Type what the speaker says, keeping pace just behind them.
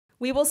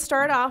We will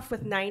start off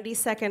with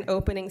 90-second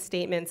opening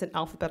statements in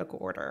alphabetical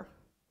order.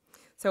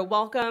 So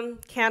welcome,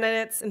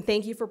 candidates, and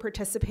thank you for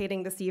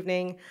participating this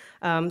evening.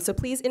 So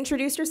please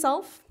introduce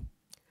yourself.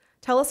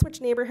 Tell us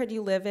which neighborhood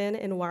you live in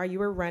and why you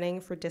are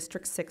running for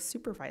District 6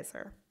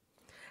 Supervisor.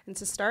 And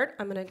to start,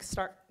 I'm going to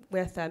start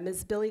with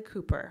Ms. Billy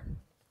Cooper.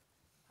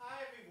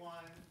 Hi,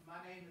 everyone. My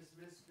name is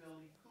Miss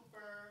Billy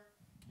Cooper,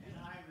 and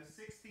I am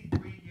a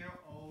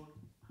 63-year-old.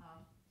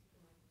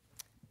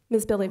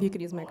 Ms. Billy, if you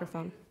could use the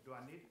microphone. Do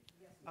I need it?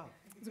 Oh.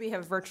 We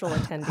have virtual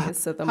attendees,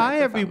 so the Hi,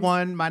 microphones.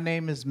 everyone. My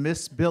name is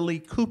Miss Billy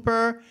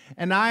Cooper,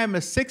 and I am a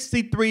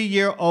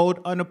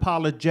 63-year-old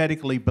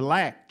unapologetically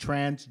black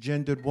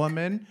transgendered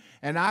woman,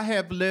 and I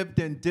have lived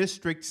in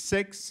District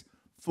 6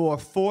 for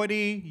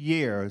 40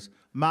 years.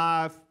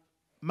 My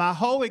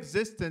whole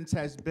existence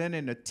has been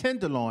in a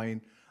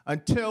Tenderloin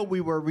until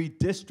we were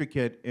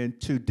redistricted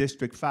into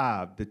District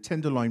 5. The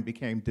Tenderloin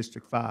became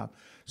District 5.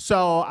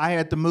 So I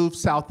had to move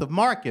south of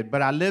Market,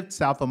 but I lived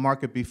south of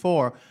Market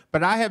before.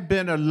 But I have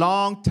been a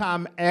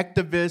long-time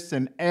activist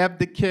and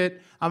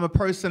advocate. I'm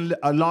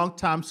a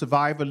long-time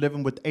survivor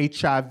living with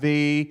HIV,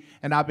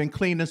 and I've been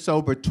clean and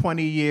sober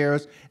 20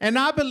 years. And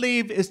I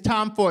believe it's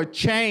time for a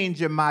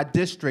change in my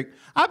district.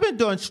 I've been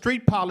doing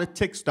street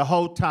politics the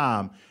whole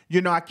time.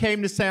 You know, I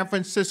came to San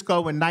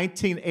Francisco in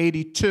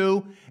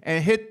 1982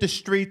 and hit the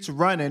streets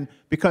running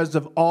because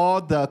of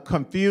all the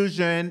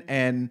confusion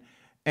and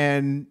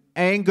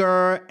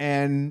anger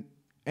and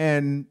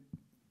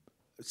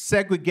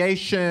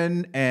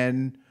segregation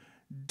and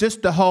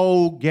just the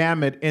whole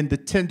gamut in the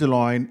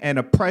Tenderloin and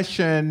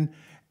oppression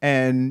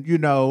and, you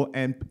know,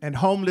 and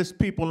homeless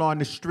people on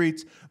the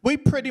streets. We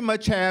pretty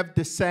much have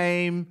the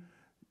same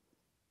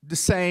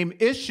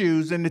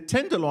issues in the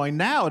Tenderloin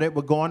now that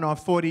were going on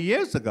 40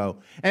 years ago.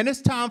 And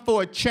it's time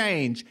for a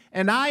change.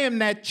 And I am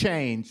that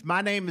change.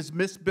 My name is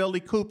Miss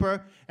Billy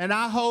Cooper, and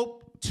I hope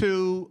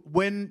to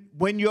win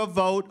your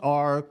vote,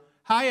 or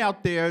hi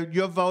out there,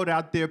 your vote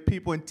out there,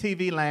 people in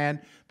TV land,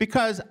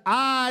 because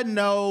I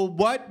know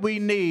what we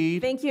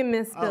need. Thank you,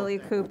 Miss Billy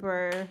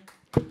Cooper.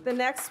 The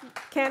next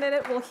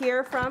candidate we'll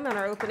hear from in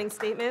our opening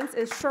statements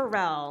is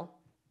Sherelle.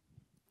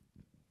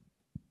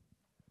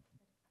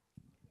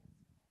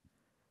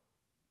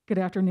 Good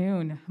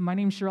afternoon. My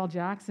name is Sherelle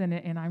Jackson,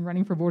 and I'm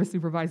running for Board of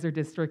Supervisor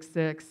District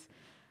 6.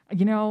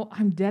 You know,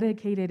 I'm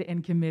dedicated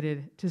and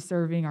committed to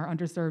serving our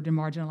underserved and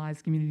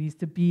marginalized communities,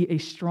 to be a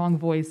strong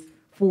voice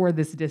for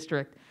this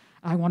district.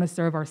 I want to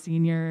serve our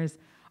seniors,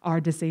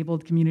 our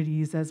disabled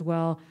communities, as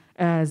well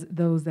as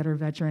those that are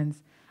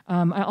veterans.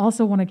 I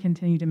also want to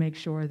continue to make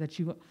sure that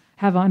you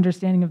have an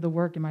understanding of the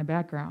work in my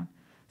background.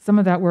 Some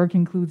of that work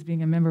includes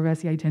being a member of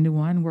SEI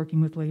 10-1,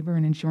 working with labor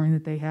and ensuring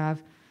that they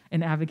have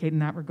and advocate in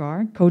that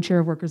regard. Co-chair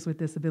of Workers with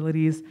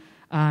Disabilities,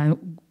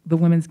 the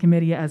Women's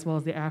Committee, as well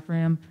as the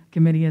AFRAM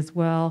Committee as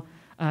well,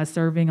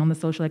 serving on the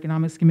Social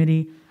Economics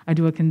Committee. I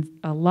do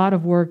a lot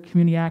of work,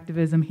 community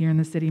activism here in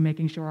the city,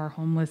 making sure our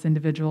homeless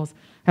individuals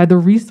have the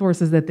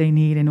resources that they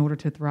need in order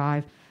to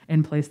thrive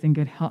and placed in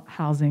good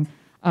housing.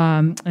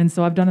 And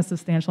so I've done a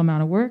substantial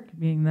amount of work,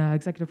 being the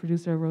executive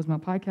producer of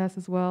Rosemount Podcast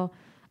as well,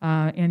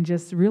 and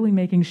just really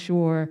making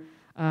sure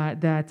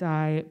that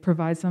I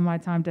provide some of my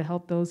time to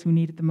help those who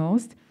need it the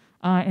most,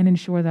 and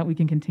ensure that we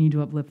can continue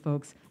to uplift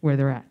folks where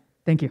they're at.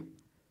 Thank you.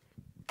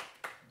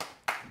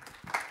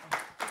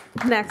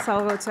 Next,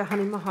 I'll go to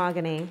Honey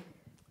Mahogany.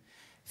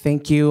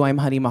 Thank you. I'm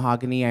Honey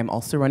Mahogany. I'm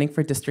also running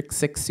for District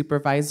 6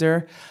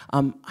 Supervisor.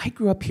 I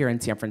grew up here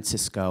in San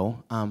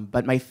Francisco,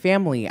 but my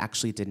family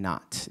actually did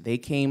not. They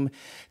came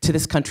to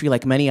this country,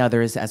 like many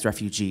others, as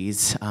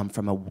refugees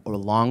from a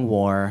long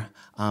war.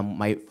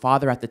 My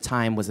father at the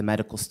time was a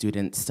medical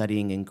student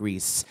studying in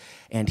Greece,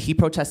 and he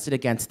protested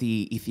against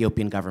the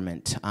Ethiopian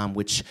government,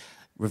 which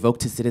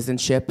revoked his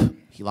citizenship.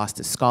 He lost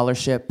his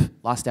scholarship,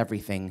 lost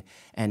everything,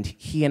 and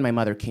he and my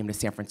mother came to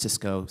San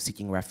Francisco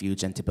seeking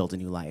refuge and to build a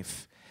new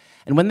life.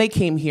 And when they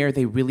came here,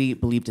 they really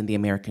believed in the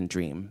American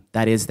dream.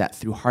 That is, that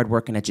through hard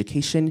work and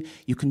education,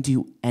 you can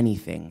do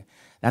anything.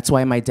 That's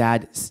why my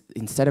dad,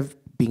 instead of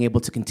being able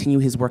to continue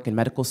his work in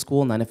medical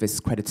school, none of his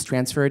credits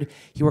transferred,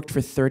 he worked for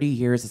 30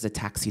 years as a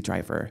taxi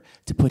driver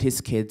to put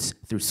his kids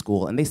through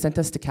school. And they sent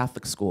us to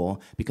Catholic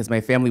school because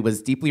my family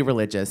was deeply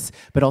religious,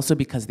 but also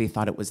because they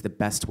thought it was the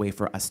best way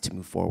for us to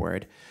move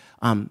forward.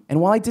 And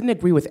while I didn't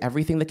agree with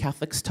everything the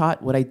Catholics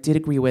taught, what I did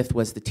agree with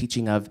was the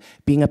teaching of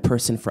being a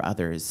person for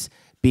others,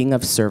 being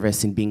of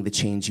service, and being the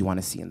change you want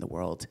to see in the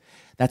world.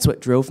 That's what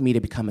drove me to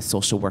become a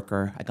social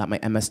worker. I got my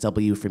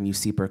MSW from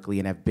UC Berkeley,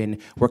 and I've been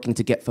working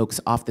to get folks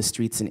off the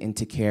streets and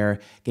into care,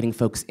 getting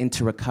folks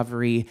into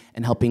recovery,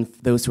 and helping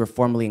those who are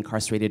formerly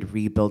incarcerated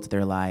rebuild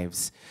their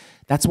lives.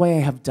 That's why I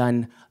have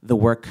done the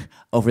work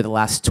over the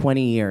last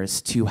 20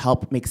 years to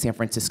help make San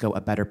Francisco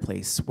a better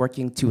place,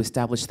 working to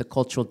establish the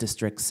cultural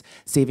districts,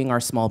 saving our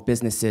small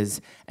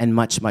businesses, and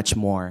much, much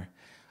more.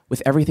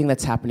 With everything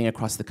that's happening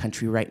across the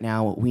country right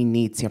now, we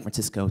need San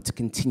Francisco to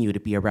continue to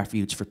be a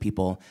refuge for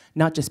people,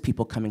 not just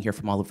people coming here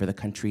from all over the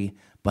country,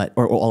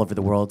 or all over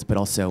the world, but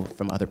also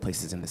from other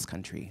places in this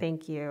country.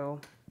 Thank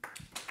you.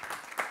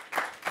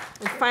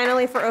 And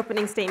finally, for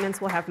opening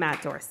statements, we'll have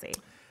Matt Dorsey.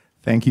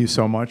 Thank you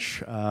so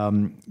much. I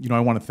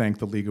want to thank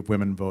the League of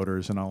Women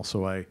Voters, and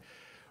also I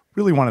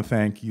really want to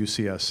thank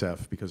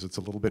UCSF because it's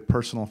a little bit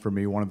personal for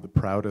me. One of the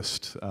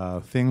proudest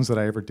things that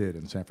I ever did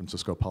in San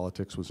Francisco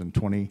politics was in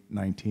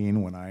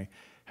 2019 when I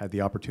had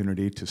the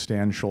opportunity to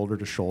stand shoulder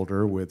to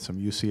shoulder with some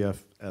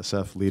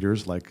UCSF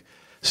leaders like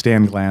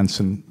Stan Glantz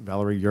and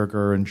Valerie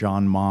Yerger and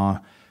John Ma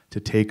to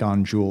take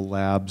on Juul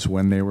Labs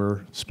when they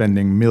were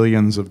spending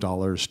millions of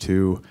dollars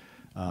to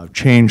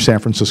change San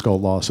Francisco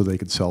law so they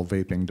could sell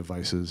vaping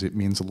devices. It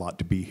means a lot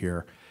to be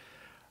here.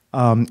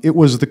 It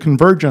was the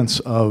convergence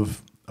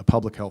of a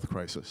public health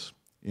crisis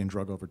in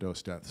drug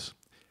overdose deaths,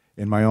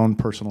 in my own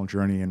personal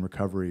journey in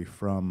recovery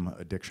from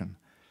addiction,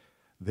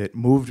 that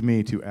moved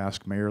me to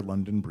ask Mayor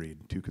London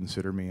Breed to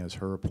consider me as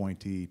her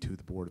appointee to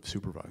the Board of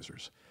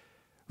Supervisors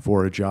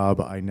for a job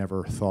I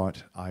never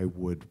thought I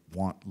would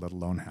want, let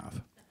alone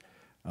have.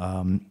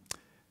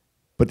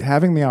 But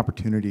having the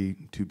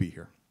opportunity to be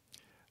here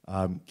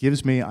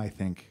gives me, I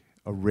think,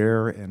 a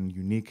rare and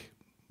unique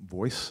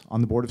voice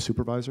on the Board of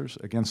Supervisors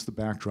against the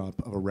backdrop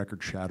of a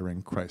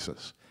record-shattering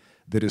crisis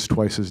that is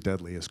twice as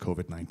deadly as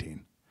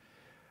COVID-19.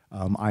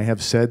 I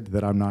have said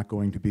that I'm not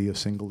going to be a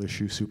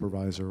single-issue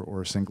supervisor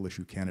or a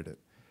single-issue candidate.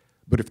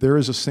 But if there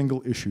is a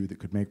single issue that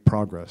could make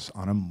progress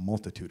on a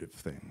multitude of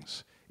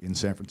things in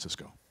San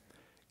Francisco,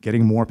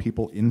 getting more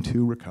people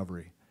into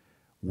recovery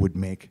would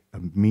make a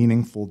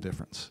meaningful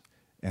difference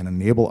and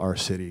enable our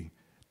city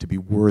to be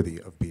worthy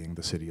of being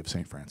the city of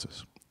St.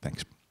 Francis.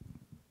 Thanks.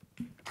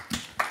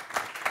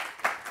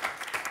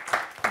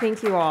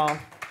 Thank you all.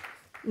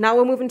 Now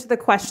we'll move into the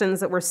questions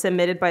that were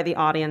submitted by the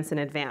audience in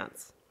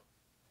advance.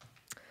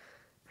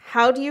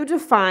 How do you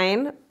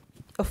define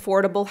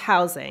affordable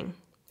housing?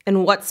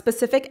 And what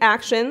specific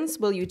actions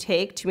will you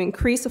take to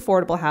increase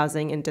affordable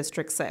housing in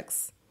District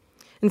 6?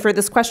 And for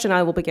this question,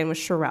 I will begin with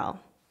Sherelle.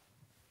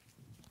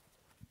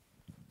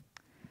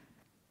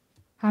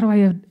 How do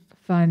I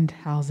fund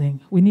housing?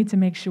 We need to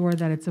make sure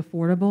that it's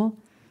affordable.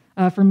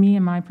 For me,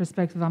 in my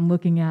perspective, I'm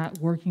looking at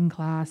working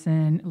class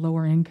and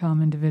lower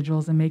income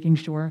individuals and making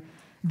sure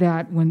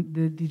that when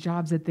the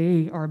jobs that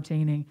they are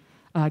obtaining,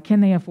 can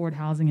they afford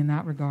housing in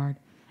that regard?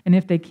 And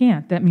if they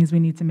can't, that means we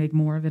need to make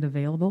more of it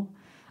available.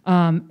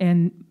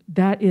 And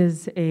that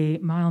is a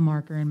mile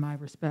marker in my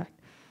respect,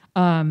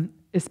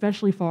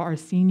 especially for our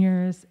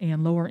seniors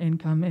and lower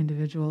income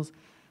individuals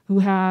who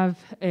have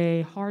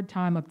a hard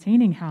time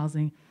obtaining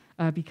housing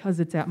because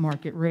it's at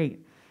market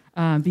rate,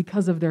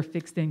 because of their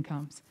fixed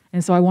incomes.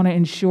 And so I want to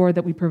ensure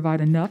that we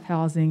provide enough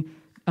housing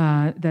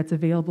that's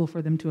available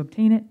for them to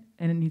obtain it,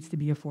 and it needs to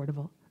be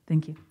affordable.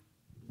 Thank you.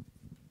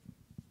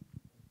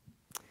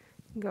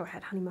 Go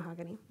ahead, Honey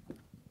Mahogany.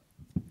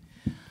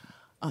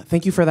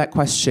 Thank you for that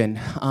question.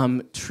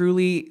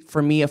 Truly,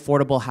 for me,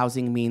 affordable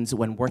housing means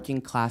when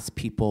working class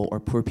people or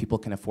poor people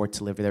can afford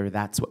to live there,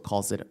 that's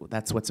what's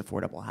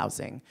affordable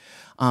housing.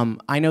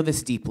 I know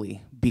this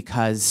deeply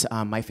because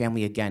my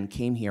family, again,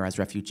 came here as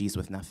refugees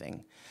with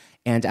nothing.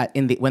 And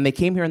when they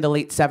came here in the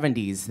late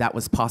 70s, that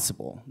was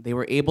possible. They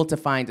were able to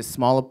find a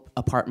small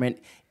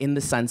apartment in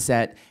the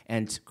Sunset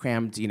and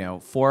crammed,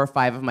 4 or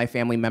 5 of my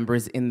family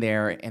members in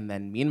there, and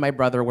then me and my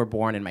brother were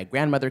born, and my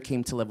grandmother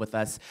came to live with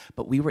us,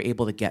 but we were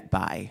able to get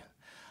by.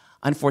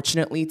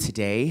 Unfortunately,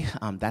 today,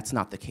 that's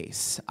not the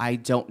case. I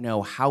don't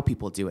know how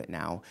people do it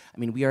now. I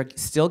mean, we are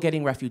still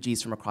getting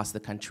refugees from across the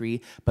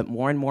country, but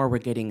more and more we're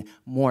getting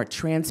more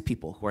trans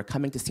people who are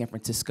coming to San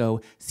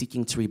Francisco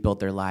seeking to rebuild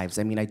their lives.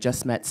 I mean, I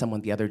just met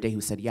someone the other day who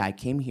said, yeah, I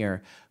came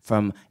here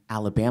from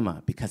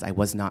Alabama because I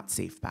was not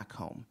safe back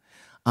home.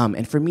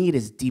 And for me, it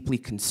is deeply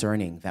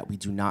concerning that we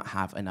do not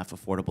have enough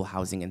affordable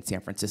housing in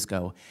San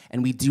Francisco,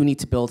 and we do need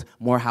to build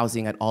more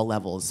housing at all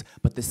levels,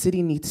 but the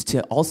city needs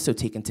to also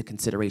take into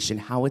consideration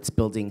how it's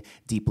building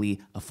deeply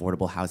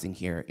affordable housing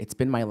here. It's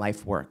been my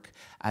life work.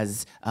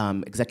 As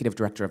executive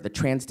director of the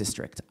Trans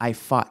District, I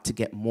fought to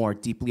get more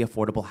deeply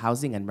affordable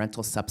housing and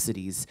rental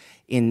subsidies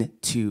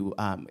into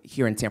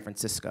here in San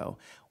Francisco.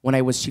 When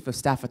I was chief of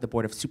staff at the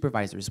Board of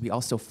Supervisors, we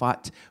also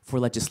fought for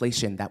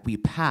legislation that we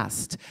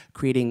passed,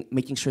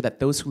 making sure that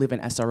those who live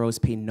in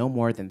SROs pay no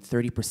more than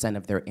 30%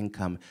 of their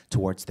income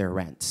towards their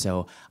rent.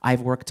 So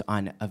I've worked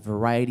on a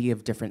variety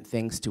of different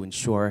things to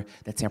ensure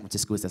that San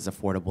Francisco is as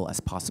affordable as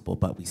possible,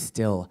 but we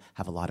still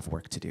have a lot of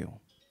work to do.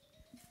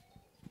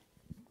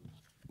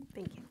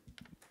 Thank you.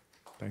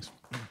 Thanks.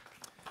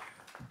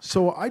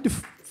 So I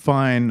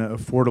define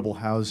affordable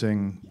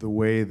housing the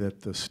way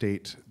that the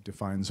state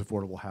defines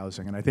affordable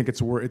housing, and I think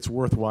it's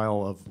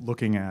worthwhile of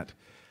looking at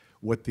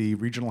what the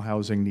regional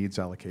housing needs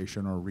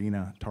allocation or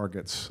RHNA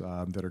targets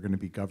that are going to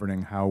be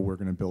governing how we're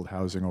going to build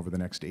housing over the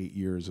next 8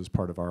 years as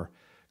part of our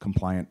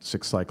compliant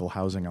 6-cycle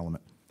housing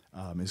element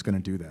is going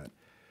to do that.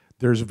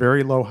 There's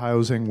very low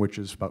housing, which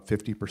is about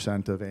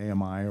 50% of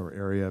AMI or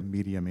area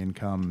medium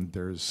income.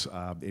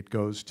 It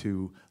goes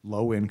to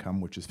low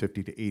income, which is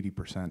 50 to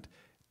 80%.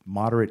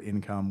 Moderate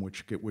income,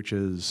 which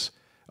is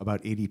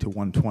about 80 to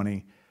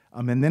 120,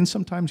 and then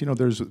sometimes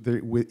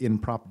in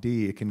Prop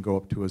D it can go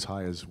up to as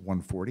high as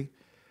 140.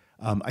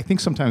 I think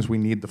sometimes we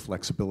need the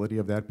flexibility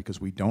of that because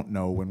we don't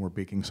know when we're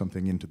baking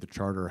something into the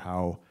charter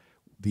how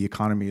the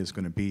economy is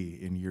going to be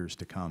in years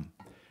to come.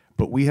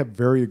 But we have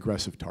very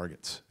aggressive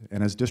targets.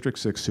 And as District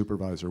 6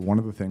 supervisor, one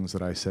of the things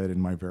that I said in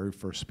my very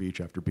first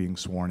speech after being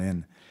sworn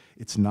in,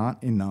 it's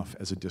not enough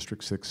as a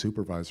District 6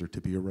 supervisor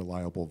to be a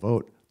reliable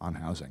vote on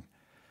housing.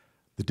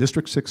 The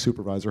District 6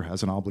 supervisor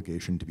has an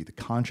obligation to be the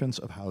conscience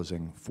of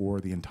housing for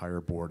the entire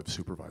Board of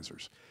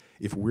Supervisors.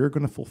 If we're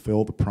going to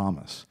fulfill the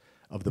promise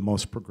of the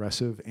most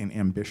progressive and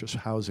ambitious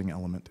housing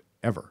element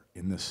ever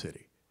in this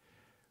city,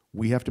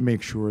 we have to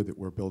make sure that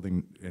we're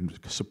building and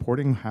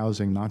supporting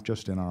housing not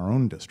just in our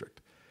own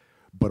district,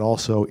 but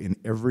also in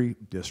every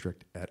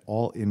district at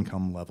all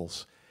income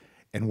levels.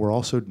 And we're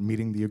also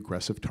meeting the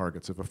aggressive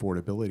targets of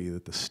affordability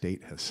that the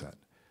state has set.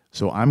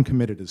 So I'm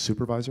committed as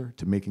supervisor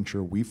to making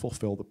sure we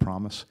fulfill the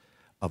promise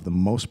of the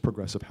most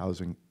progressive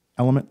housing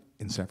element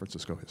in San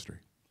Francisco history.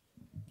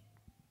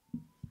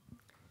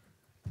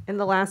 And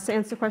the last to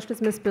answer question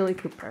is Ms. Billy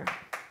Cooper.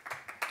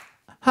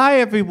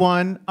 Hi,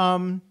 everyone.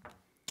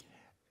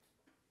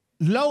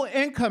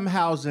 Low-income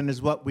housing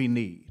is what we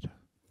need.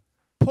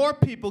 Poor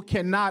people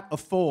cannot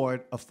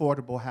afford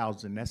affordable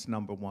housing. That's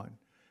number one.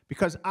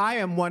 Because I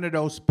am one of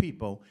those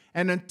people.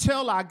 And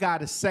until I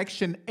got a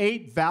Section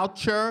 8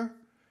 voucher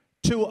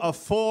to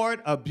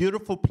afford a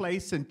beautiful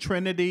place in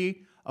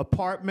Trinity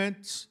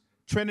Apartments,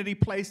 Trinity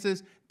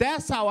Places,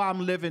 that's how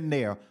I'm living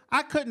there.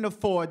 I couldn't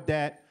afford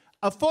that.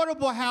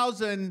 Affordable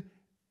housing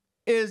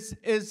is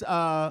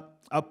a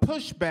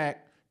pushback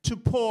to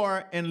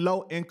poor and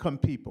low-income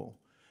people.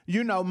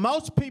 You know,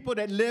 most people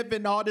that live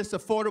in all this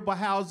affordable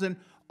housing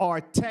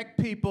are tech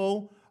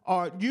people,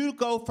 or you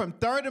go from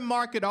 3rd and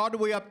Market all the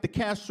way up to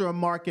Castro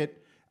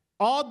Market,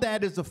 all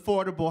that is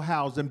affordable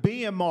housing,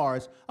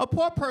 BMRs. A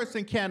poor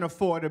person can't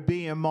afford a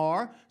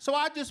BMR, so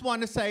I just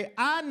want to say,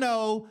 I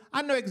know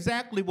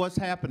exactly what's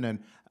happening.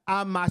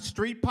 My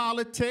street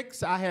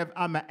politics,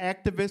 I'm an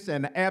activist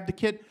and an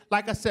advocate.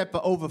 Like I said, for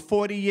over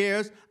 40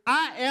 years,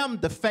 I am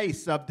the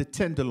face of the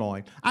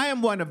Tenderloin. I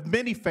am one of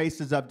many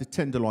faces of the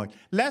Tenderloin.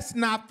 Let's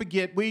not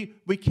forget, we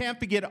can't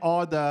forget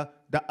all the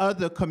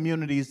other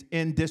communities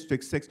in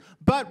District 6,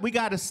 but we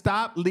got to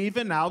stop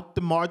leaving out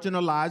the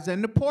marginalized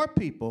and the poor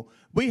people.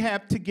 We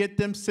have to get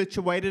them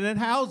situated in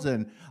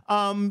housing.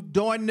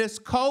 During this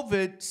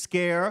COVID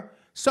scare,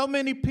 so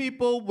many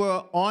people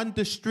were on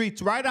the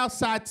streets right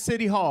outside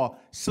City Hall,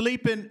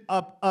 sleeping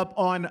up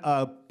on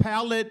a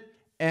pallet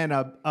and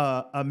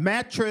a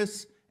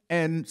mattress,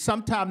 and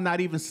sometimes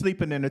not even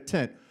sleeping in a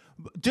tent.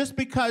 Just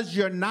because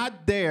you're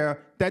not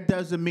there, that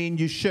doesn't mean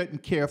you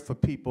shouldn't care for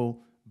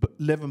people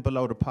living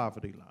below the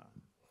poverty line.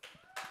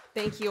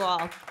 Thank you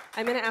all.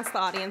 I'm going to ask the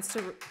audience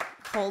to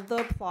hold the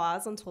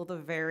applause until the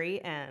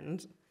very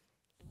end.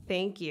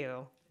 Thank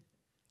you.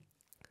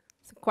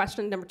 So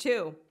question number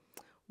 2.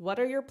 What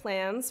are your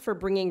plans for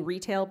bringing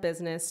retail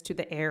business to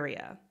the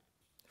area?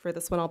 For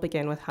this one, I'll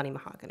begin with Honey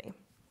Mahogany.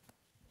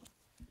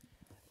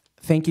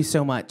 Thank you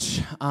so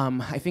much.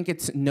 I think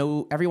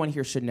everyone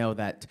here should know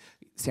that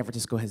San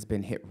Francisco has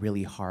been hit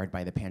really hard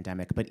by the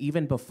pandemic, but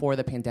even before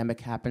the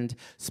pandemic happened,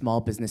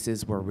 small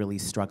businesses were really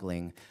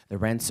struggling. The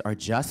rents are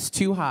just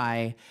too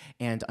high,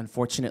 and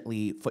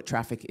unfortunately, foot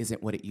traffic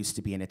isn't what it used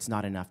to be, and it's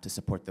not enough to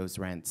support those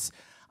rents.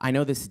 I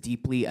know this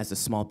deeply as a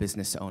small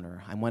business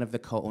owner. I'm one of the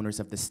co-owners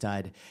of The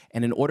Stud,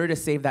 and in order to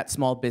save that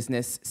small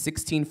business,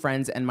 16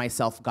 friends and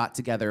myself got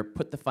together,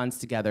 put the funds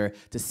together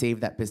to save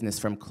that business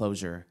from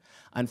closure.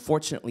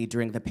 Unfortunately,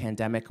 during the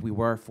pandemic, we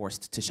were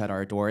forced to shut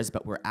our doors,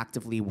 but we're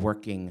actively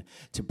working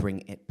to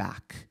bring it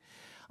back.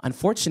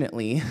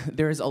 Unfortunately,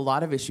 there's a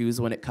lot of issues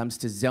when it comes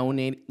to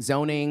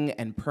zoning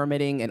and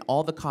permitting and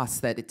all the costs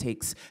that it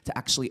takes to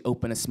actually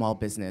open a small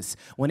business.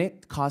 When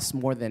it costs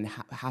more than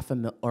half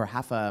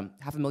a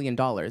million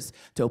dollars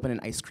to open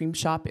an ice cream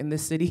shop in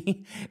this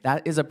city,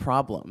 that is a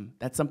problem.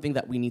 That's something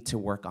that we need to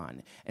work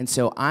on. And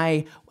so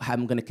I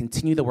am going to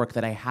continue the work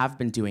that I have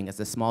been doing as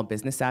a small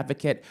business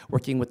advocate,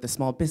 working with the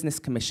Small Business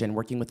Commission,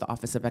 working with the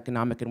Office of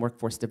Economic and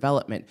Workforce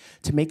Development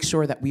to make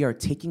sure that we are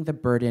taking the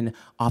burden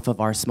off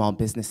of our small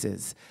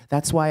businesses.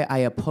 That's why I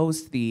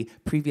opposed the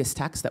previous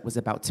tax that was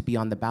about to be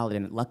on the ballot,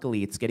 and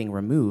luckily it's getting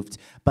removed.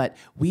 But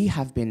we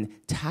have been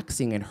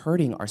taxing and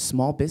hurting our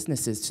small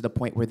businesses to the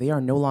point where they are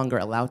no longer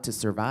allowed to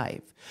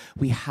survive.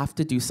 We have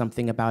to do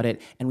something about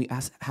it, and we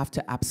have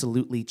to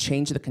absolutely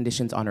change the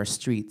conditions on our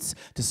streets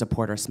to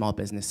support our small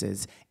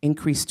businesses,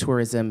 increase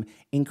tourism,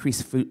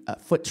 increase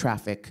foot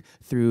traffic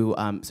through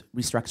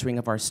restructuring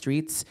of our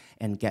streets,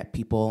 and get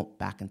people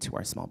back into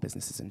our small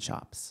businesses and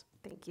shops.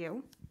 Thank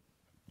you.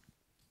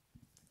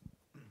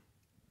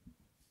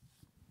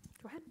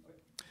 Go ahead.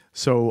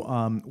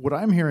 So what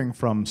I'm hearing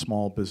from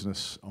small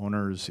business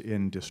owners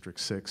in District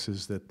 6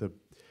 is that the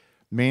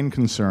main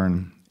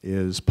concern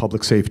is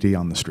public safety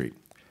on the street.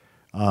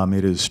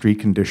 It is street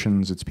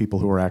conditions, it's people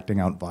who are acting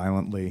out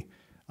violently.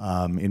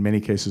 In many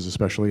cases,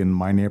 especially in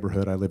my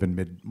neighborhood, I live in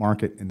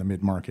the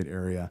mid-market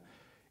area,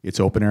 it's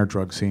open-air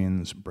drug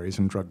scenes,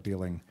 brazen drug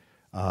dealing,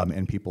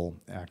 and people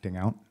acting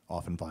out,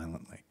 often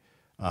violently.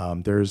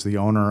 There's the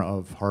owner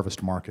of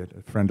Harvest Market,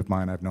 a friend of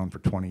mine I've known for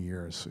 20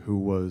 years, who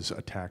was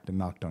attacked and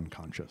knocked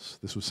unconscious.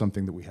 This was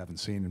something that we haven't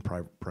seen in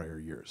prior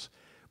years.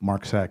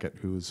 Mark Sackett,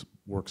 who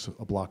works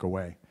a block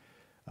away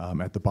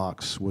at the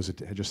box,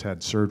 had just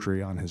had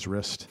surgery on his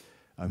wrist.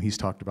 He's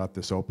talked about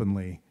this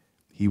openly.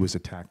 He was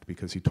attacked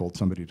because he told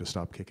somebody to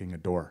stop kicking a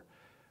door.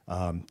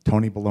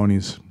 Tony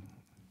Baloney's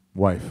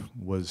wife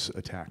was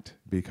attacked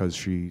because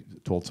she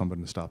told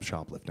someone to stop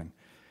shoplifting.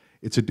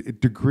 It's a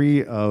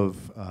degree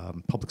of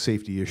public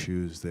safety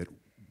issues that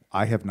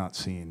I have not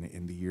seen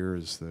in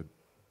the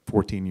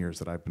 14 years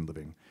that I've been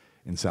living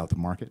in South of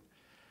Market.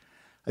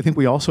 I think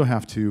we also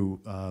have to,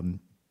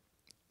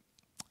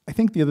 I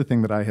think the other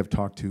thing that I have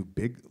talked to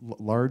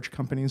large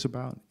companies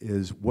about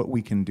is what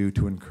we can do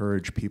to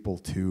encourage people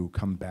to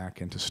come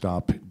back and to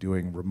stop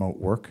doing remote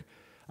work.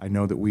 I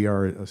know that we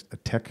are a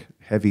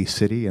tech-heavy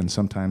city, and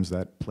sometimes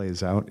that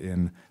plays out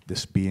in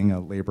this being a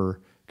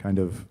labor kind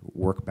of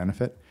work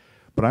benefit.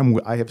 But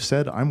I have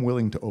said I'm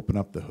willing to open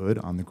up the hood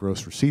on the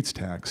gross receipts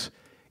tax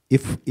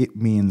if it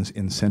means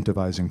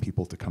incentivizing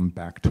people to come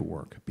back to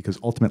work, because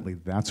ultimately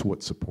that's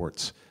what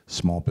supports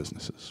small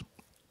businesses.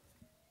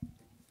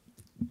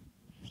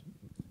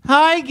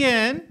 Hi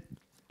again,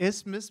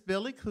 it's Miss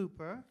Billy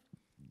Cooper.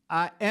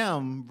 I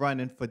am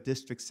running for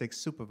District 6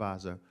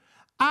 Supervisor.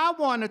 I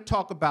want to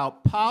talk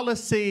about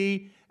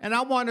policy, and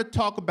I want to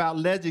talk about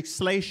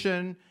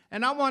legislation,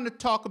 and I want to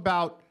talk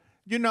about,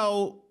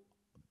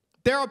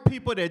 there are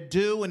people that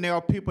do and there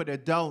are people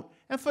that don't.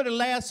 And for the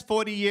last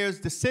 40 years,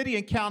 the city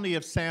and county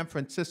of San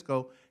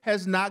Francisco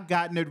has not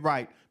gotten it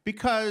right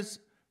because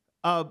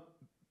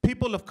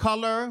people of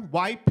color,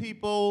 white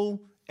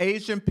people,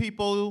 Asian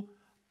people,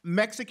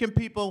 Mexican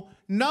people,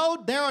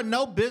 no, there are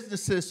no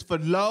businesses for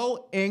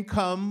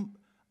low-income,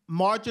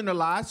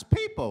 marginalized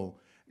people.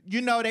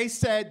 They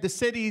said the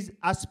cities,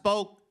 I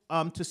spoke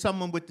to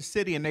someone with the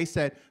city, and they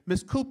said,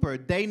 Ms. Cooper,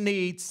 they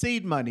need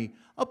seed money.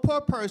 A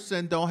poor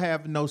person don't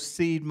have no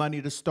seed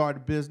money to start a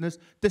business.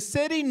 The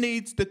city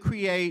needs to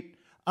create,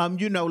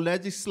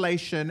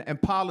 legislation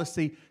and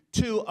policy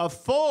to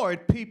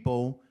afford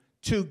people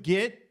to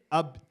get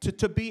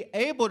to be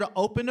able to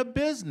open a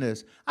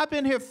business. I've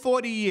been here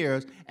 40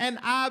 years, and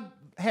I've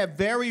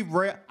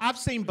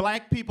seen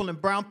black people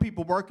and brown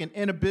people working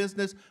in a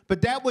business,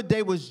 but that what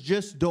they was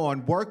just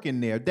doing, working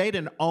there. They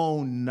didn't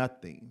own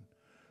nothing.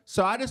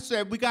 So I just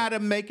said we got to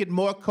make it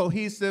more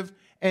cohesive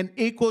and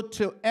equal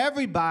to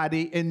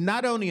everybody, and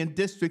not only in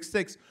District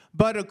 6,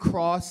 but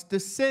across the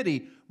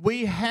city.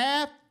 We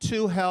have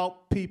to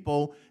help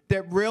people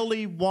that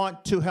really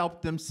want to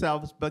help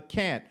themselves but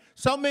can't.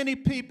 So many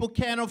people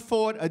can't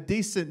afford a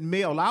decent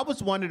meal. I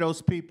was one of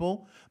those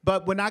people,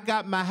 but when I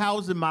got my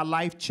housing, my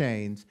life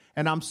changed,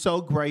 and I'm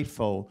so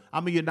grateful.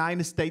 I'm a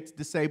United States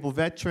disabled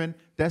veteran.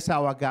 That's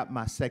how I got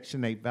my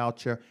Section 8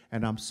 voucher,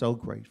 and I'm so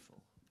grateful.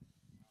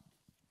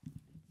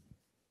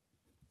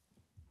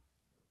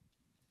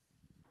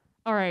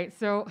 All right,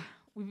 so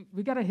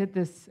we got to hit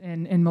this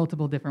in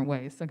multiple different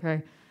ways,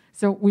 okay?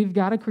 So we've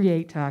got to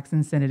create tax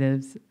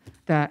incentives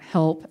that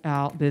help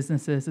out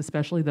businesses,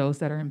 especially those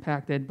that are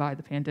impacted by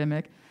the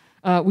pandemic.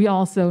 We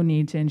also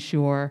need to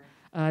ensure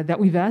that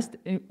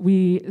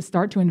we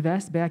start to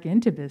invest back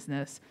into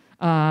business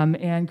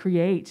and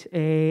create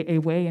a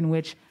way in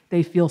which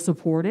they feel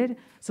supported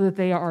so that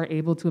they are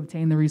able to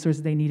obtain the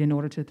resources they need in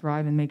order to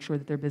thrive and make sure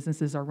that their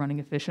businesses are running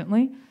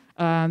efficiently,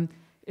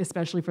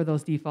 especially for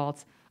those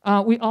defaults.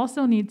 We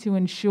also need to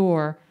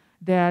ensure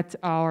that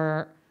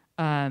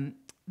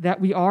that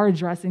we are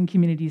addressing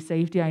community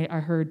safety. I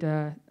heard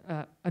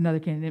another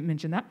candidate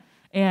mention that,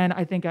 and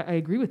I think I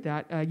agree with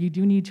that. You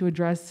do need to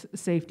address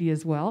safety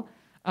as well.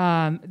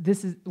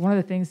 This is one of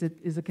the things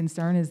that is a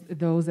concern is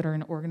those that are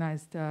in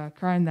organized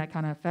crime that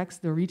kind of affects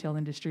the retail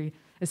industry,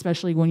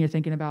 especially when you're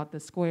thinking about the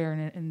square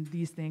and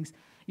these things.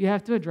 You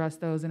have to address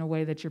those in a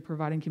way that you're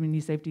providing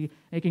community safety,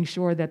 making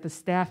sure that the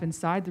staff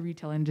inside the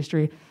retail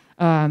industry.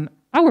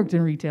 I worked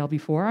in retail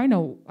before. I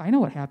know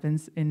what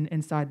happens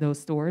inside those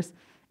stores,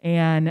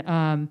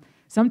 and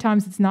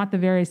sometimes it's not the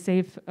very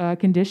safe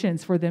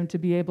conditions for them to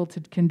be able to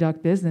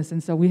conduct business.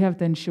 And so we have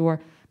to ensure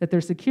that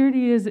their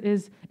security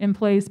is in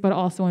place, but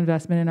also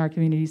investment in our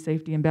community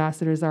safety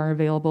ambassadors are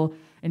available,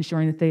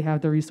 ensuring that they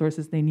have the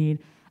resources they need,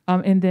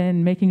 and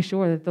then making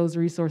sure that those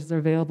resources are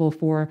available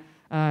for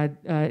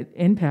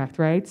impact,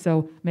 right?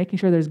 So making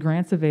sure there's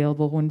grants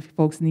available when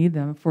folks need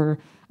them for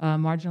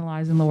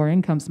marginalized and lower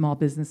income small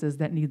businesses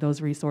that need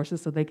those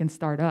resources so they can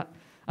start up.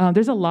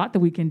 There's a lot that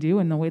we can do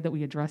in the way that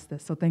we address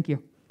this, so thank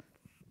you.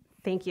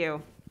 Thank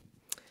you.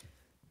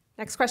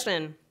 Next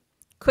question.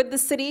 Could the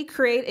city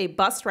create a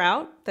bus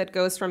route that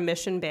goes from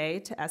Mission Bay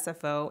to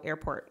SFO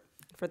Airport?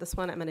 For this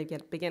one, I'm going to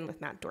begin with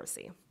Matt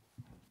Dorsey.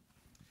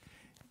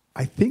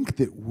 I think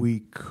that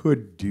we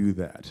could do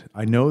that.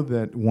 I know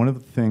that one of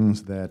the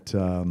things that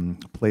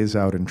plays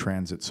out in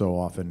transit so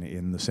often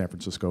in the San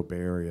Francisco Bay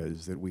Area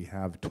is that we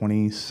have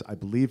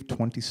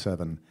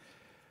 27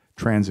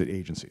 transit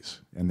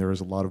agencies, and there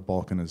is a lot of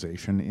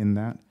balkanization in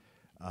that.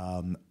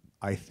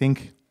 I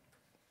think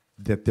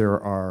that there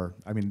are,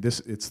 I mean, this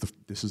is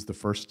the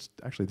first,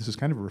 actually this is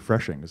kind of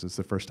refreshing, because it's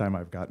the first time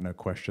I've gotten a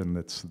question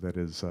that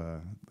is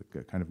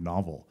kind of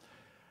novel.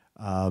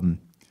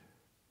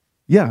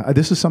 Yeah,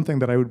 this is something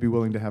that I would be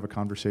willing to have a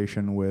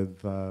conversation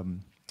with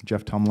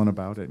Jeff Tumlin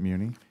about at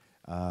Muni,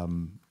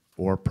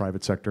 or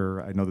private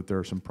sector. I know that there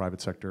are some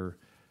private sector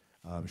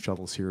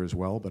shuttles here as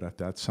well, but if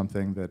that's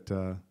something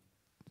that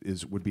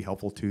would be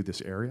helpful to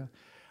this area.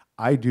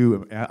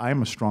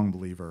 I'm a strong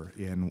believer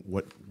in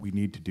what we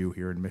need to do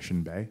here in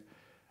Mission Bay.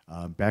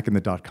 Back in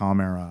the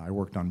dot-com era, I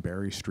worked on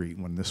Berry Street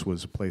when this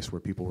was a place where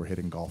people were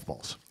hitting golf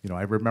balls. You know,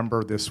 I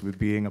remember this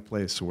being a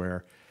place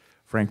where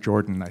Frank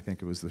Jordan, I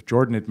think it was the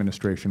Jordan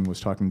administration, was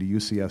talking to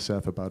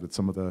UCSF about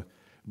some of the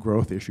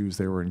growth issues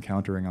they were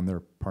encountering on their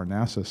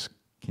Parnassus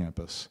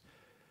campus.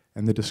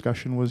 And the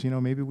discussion was, you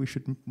know, maybe we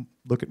should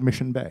look at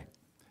Mission Bay.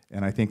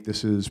 And I think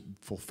this is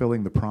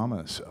fulfilling the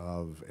promise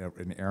of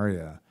an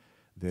area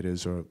that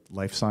is a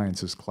life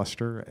sciences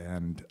cluster,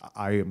 and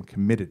I am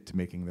committed to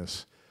making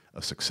this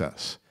a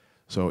success.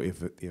 So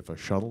if a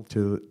shuttle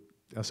to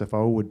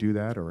SFO would do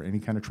that, or any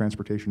kind of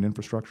transportation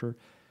infrastructure,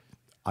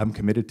 I'm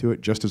committed to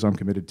it, just as I'm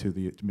committed to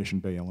the Mission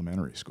Bay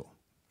Elementary School.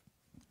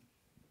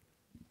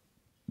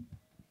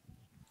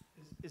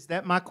 Is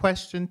that my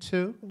question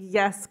too?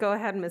 Yes, go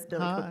ahead, Ms.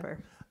 Billy Cooper.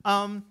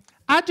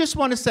 I just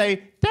want to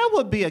say that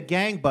would be a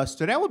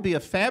gangbuster. That would be a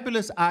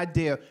fabulous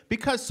idea,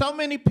 because so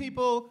many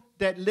people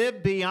that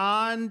live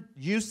beyond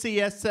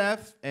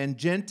UCSF and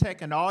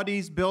Gentech and all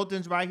these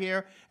buildings right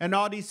here and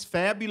all these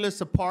fabulous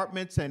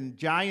apartments and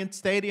Giant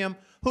Stadium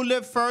who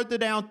live further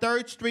down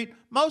 3rd Street,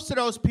 most of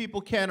those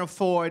people can't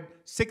afford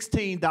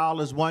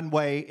 $16 one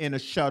way in a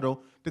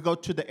shuttle to go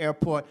to the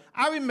airport.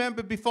 I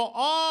remember before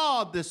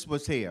all this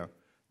was here,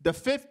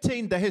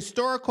 the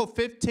historical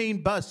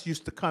 15 bus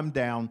used to come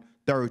down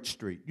 3rd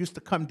Street, used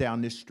to come down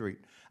this street.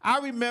 I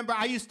remember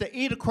I used to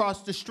eat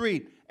across the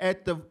street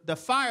at the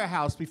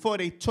firehouse before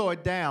they tore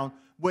it down,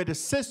 where the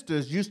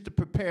sisters used to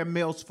prepare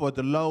meals for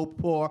the low,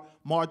 poor,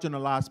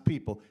 marginalized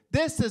people.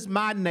 This is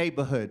my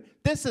neighborhood.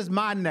 This is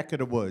my neck of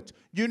the woods.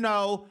 You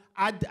know,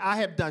 I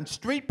have done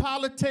street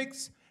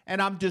politics,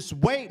 and I'm just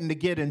waiting to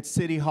get in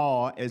City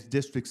Hall as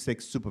District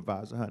 6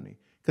 Supervisor, honey,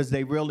 because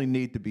they really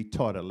need to be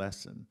taught a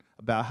lesson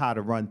about how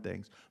to run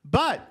things.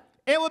 But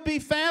it would be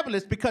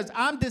fabulous, because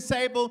I'm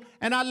disabled,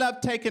 and I love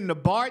taking the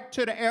BART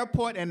to the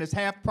airport, and it's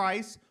half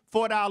price,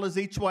 $4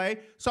 each way.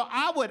 So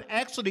I would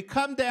actually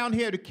come down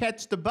here to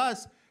catch the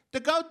bus to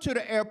go to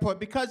the airport,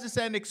 because it's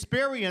an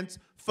experience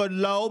for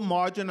low,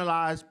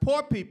 marginalized,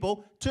 poor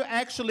people to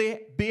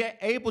actually be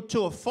able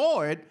to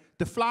afford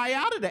to fly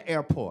out of the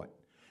airport.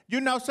 You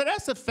know, so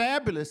that's a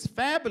fabulous,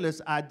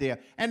 fabulous idea.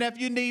 And if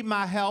you need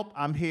my help,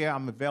 I'm here,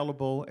 I'm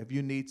available. If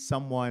you need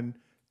someone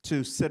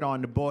to sit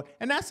on the board.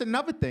 And that's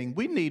another thing.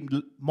 We need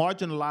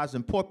marginalized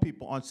and poor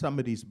people on some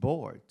of these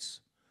boards.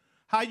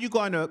 How are you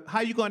going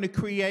to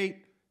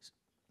create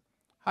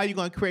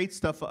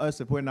stuff for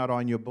us if we're not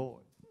on your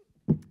board?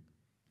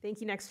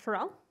 Thank you. Next,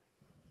 Pharrell.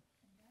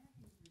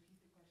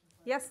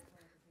 Yes.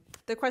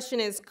 The question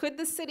is, could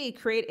the city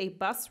create a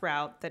bus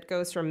route that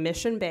goes from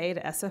Mission Bay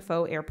to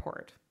SFO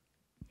Airport?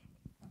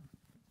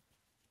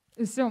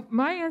 So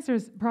my answer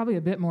is probably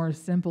a bit more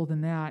simple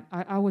than that.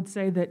 I would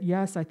say that,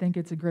 yes, I think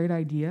it's a great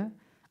idea.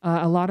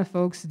 A lot of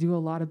folks do a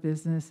lot of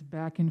business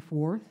back and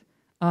forth.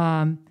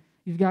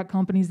 You've got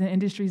companies and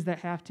industries that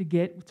have to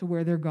get to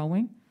where they're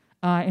going,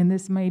 and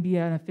this may be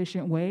an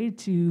efficient way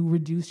to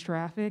reduce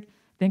traffic.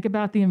 Think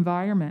about the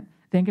environment.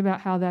 Think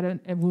about how that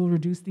it will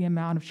reduce the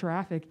amount of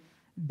traffic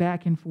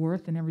back and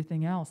forth and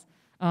everything else.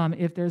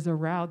 If there's a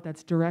route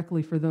that's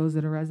directly for those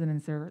that are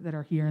residents that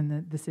are here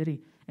in the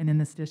city and in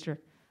this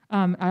district.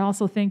 I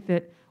also think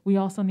that we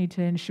also need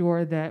to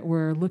ensure that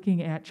we're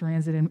looking at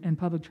transit and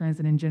public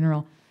transit in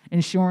general,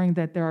 ensuring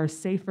that there are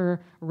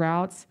safer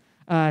routes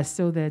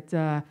so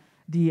that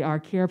our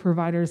care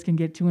providers can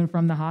get to and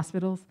from the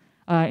hospitals,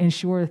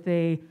 ensure that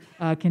they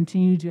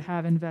continue to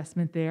have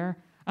investment there,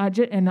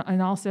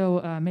 and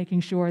also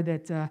making sure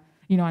that,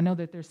 I know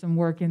that there's some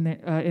work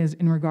in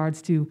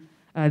regards to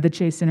the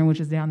Chase Center, which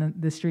is down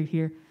the street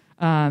here,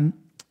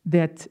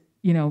 that,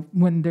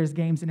 when there's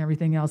games and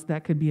everything else,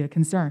 that could be a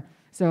concern.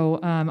 So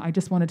I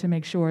just wanted to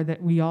make sure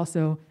that we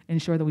also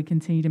ensure that we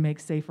continue to make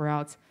safe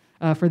routes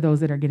for those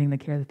that are getting the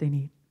care that they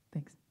need.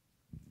 Thanks.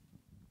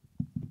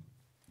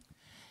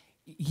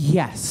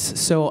 Yes,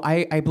 so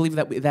I believe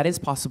that is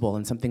possible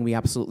and something we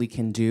absolutely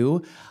can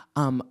do.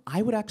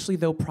 I would actually,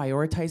 though,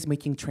 prioritize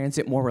making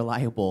transit more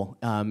reliable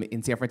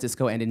in San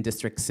Francisco and in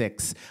District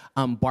 6.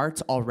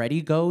 BART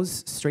already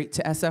goes straight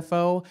to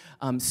SFO,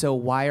 so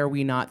why are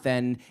we not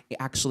then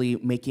actually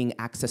making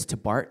access to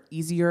BART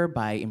easier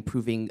by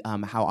improving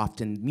how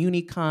often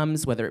Muni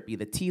comes, whether it be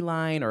the T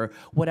line or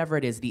whatever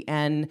it is, the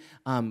N.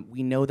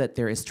 We know that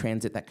there is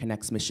transit that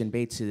connects Mission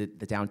Bay to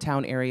the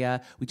downtown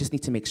area. We just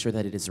need to make sure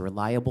that it is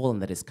reliable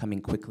and that it's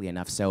coming quickly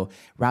enough. So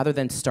rather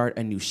than start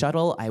a new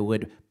shuttle, I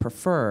would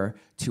prefer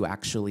to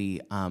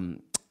actually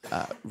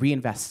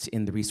reinvest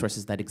in the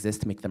resources that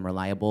exist to make them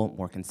reliable,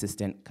 more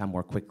consistent, come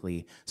more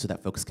quickly, so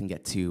that folks can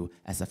get to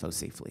SFO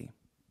safely.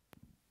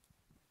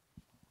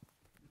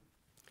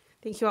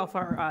 Thank you all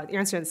for your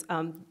answers.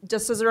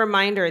 Just as a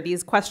reminder,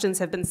 these questions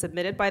have been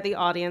submitted by the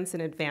audience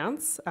in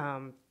advance.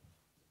 So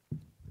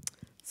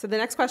the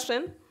next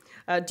question,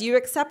 do you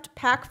accept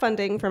PAC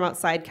funding from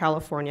outside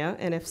California?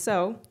 And if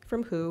so,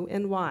 from who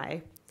and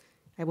why?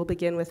 I will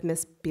begin with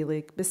Miss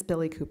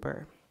Billy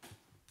Cooper.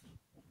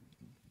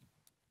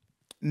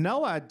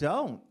 No, I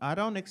don't. I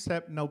don't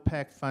accept no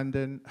PAC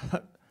funding.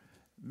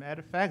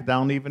 Matter of fact, I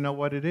don't even know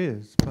what it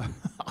is.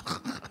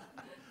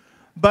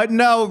 But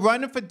no,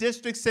 running for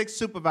District 6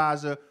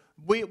 Supervisor,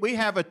 we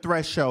have a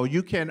threshold.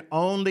 You can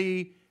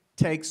only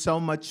take so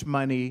much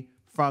money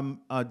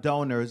from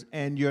donors,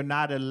 and you're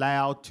not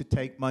allowed to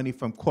take money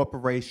from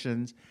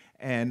corporations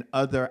and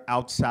other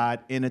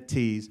outside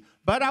entities.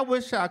 But I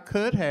wish I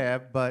could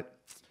have, but,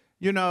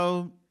 you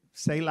know,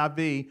 c'est la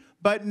vie.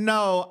 But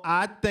no,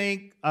 I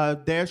think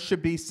there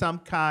should be some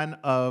kind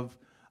of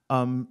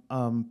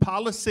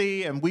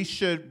policy, and we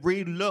should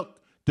relook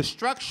the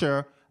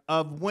structure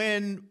of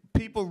when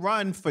people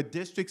run for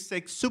District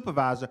 6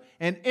 Supervisor.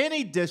 In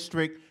any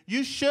district,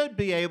 you should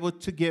be able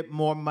to get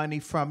more money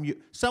from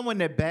someone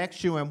that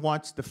backs you and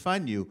wants to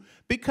fund you.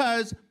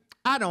 Because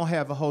I don't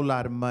have a whole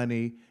lot of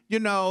money.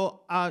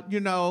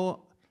 I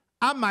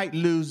might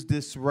lose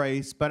this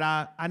race, but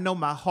I know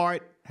my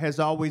heart has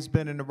always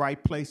been in the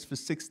right place for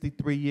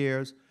 63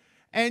 years.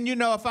 And, you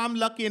know, if I'm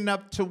lucky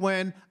enough to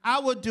win,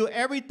 I will do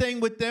everything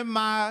within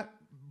my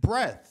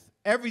breath,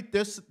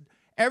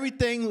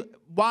 everything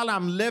while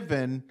I'm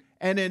living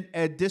and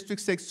at District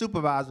 6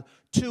 Supervisor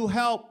to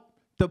help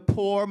the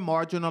poor,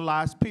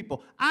 marginalized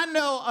people. I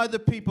know other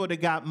people that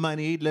got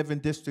money live in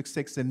District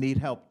 6 and need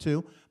help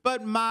too,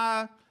 but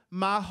my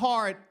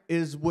heart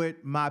is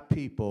with my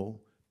people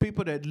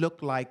that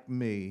look like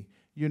me.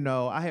 You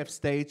know, I have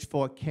stage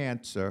 4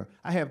 cancer.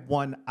 I have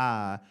one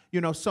eye.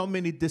 You know, so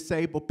many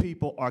disabled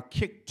people are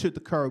kicked to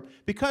the curb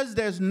because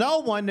there's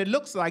no one that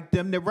looks like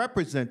them that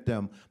represent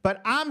them.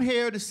 But I'm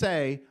here to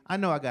say, I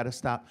know I got to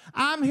stop.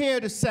 I'm here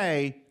to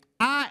say,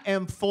 I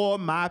am for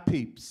my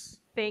peeps.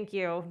 Thank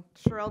you.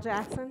 Sherelle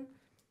Jackson?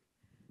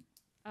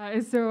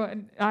 So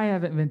I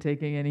haven't been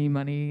taking any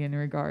money in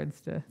regards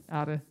to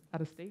out of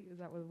state. Is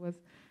that what it was?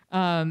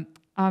 I'm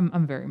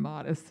very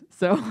modest,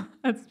 so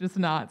that's just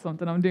not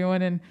something I'm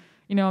doing. And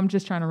you know, I'm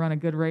just trying to run a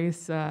good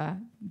race,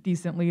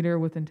 decent leader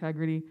with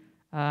integrity,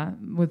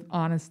 with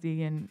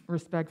honesty and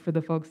respect for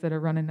the folks that are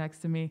running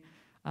next to me,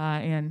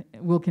 and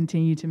we'll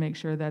continue to make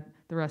sure that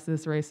the rest of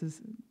this race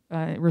is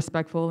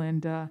respectful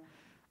and.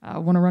 I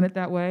want to run it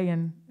that way,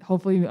 and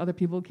hopefully other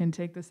people can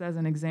take this as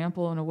an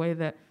example in a way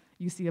that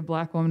you see a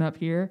black woman up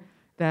here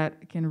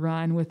that can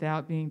run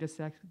without being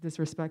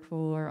disrespectful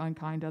or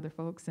unkind to other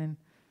folks, and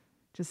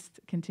just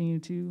continue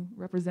to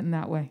represent in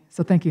that way.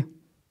 So thank you.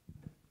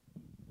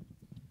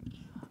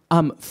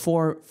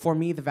 For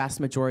me, the vast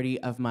majority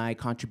of my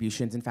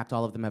contributions, in fact,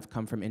 all of them have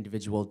come from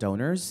individual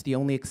donors. The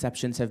only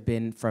exceptions have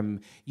been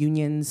from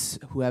unions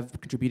who have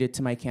contributed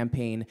to my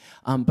campaign,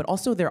 but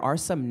also there are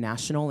some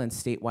national and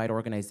statewide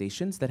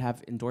organizations that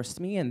have endorsed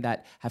me and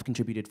that have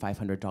contributed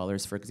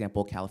 $500. For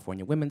example,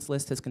 California Women's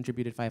List has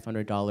contributed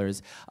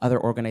 $500.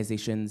 Other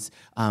organizations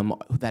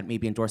that may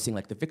be endorsing,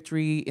 like the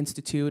Victory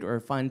Institute or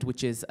Fund,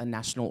 which is a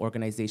national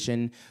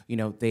organization, you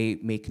know, they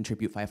may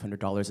contribute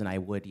 $500, and I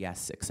would,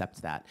 yes,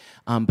 accept that.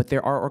 But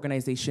there are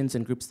organizations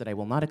and groups that I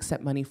will not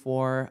accept money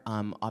for.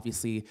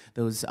 Obviously,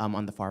 those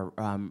on the far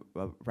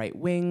right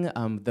wing,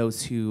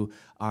 those who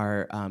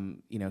are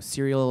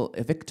serial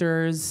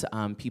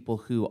evictors, people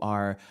who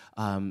are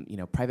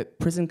private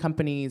prison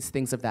companies,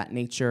 things of that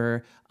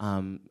nature,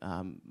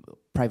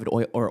 private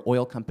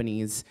oil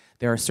companies.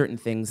 There are certain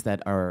things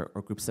that are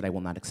or groups that I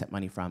will not accept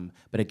money from.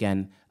 But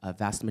again, a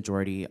vast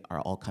majority are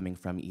all coming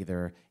from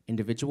either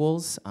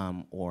individuals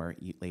or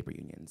labor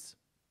unions.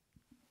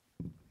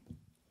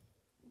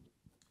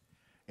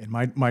 And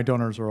my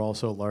donors are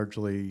also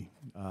largely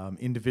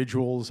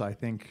individuals. I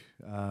think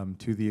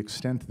to the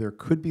extent there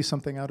could be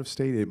something out of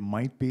state, it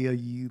might be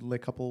a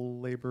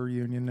couple labor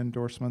union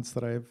endorsements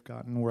that I've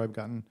gotten, where I've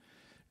gotten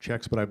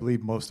checks, but I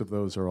believe most of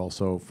those are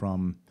also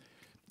from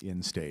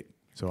in-state.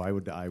 So I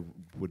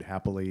would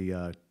happily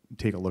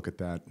take a look at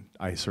that.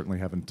 I certainly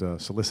haven't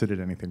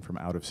solicited anything from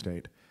out of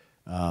state.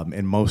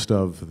 And most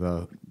of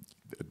the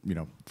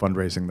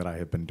fundraising that I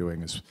have been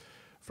doing is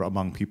for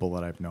among people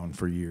that I've known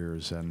for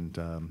years, and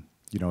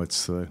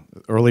it's the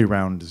early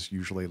round is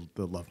usually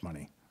the love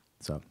money.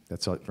 So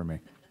that's it for me.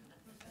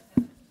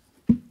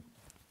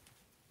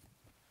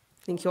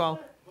 Thank you all.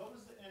 What was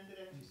the end of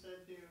that you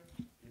said there?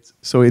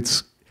 So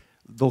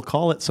they'll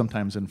call it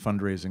sometimes in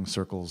fundraising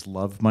circles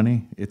love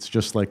money. It's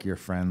just like your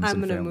friends.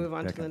 I'm going to move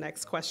on to the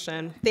next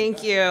question.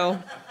 Thank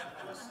you.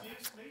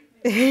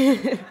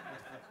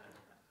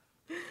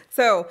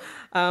 So,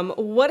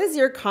 what is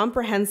your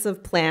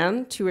comprehensive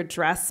plan to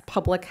address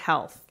public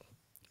health?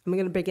 I'm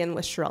going to begin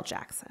with Sherelle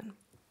Jackson.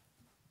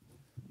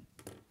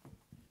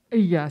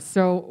 Yeah,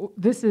 so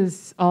this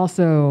is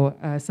also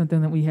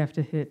something that we have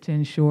to hit to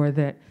ensure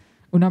that,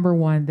 well, number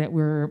one, that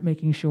we're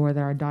making sure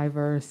that our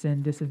diverse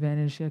and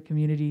disadvantaged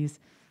communities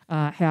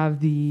have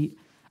the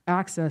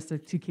access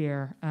to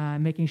care,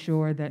 making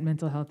sure that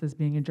mental health is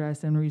being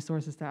addressed and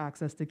resources to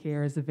access to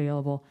care is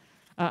available.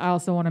 I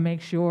also want to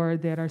make sure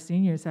that our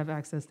seniors have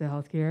access to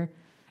health care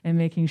and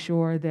making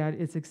sure that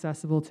it's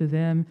accessible to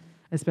them,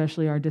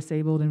 especially our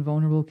disabled and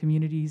vulnerable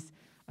communities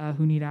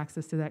who need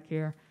access to that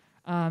care.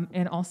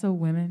 And also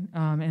women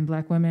and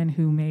Black women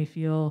who may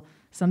feel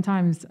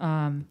sometimes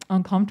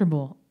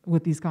uncomfortable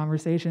with these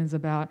conversations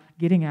about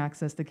getting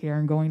access to care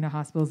and going to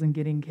hospitals and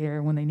getting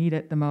care when they need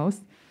it the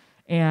most.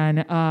 And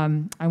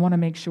I want to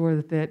make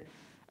sure that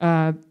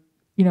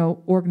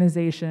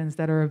organizations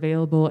that are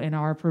available and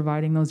are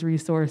providing those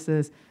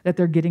resources, that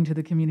they're getting to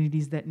the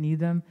communities that need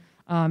them,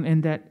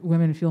 and that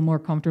women feel more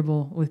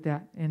comfortable with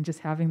that, and just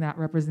having that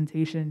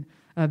representation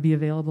be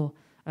available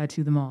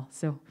to them all.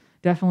 So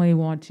definitely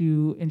want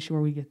to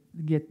ensure we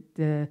get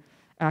the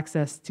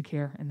access to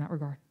care in that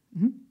regard.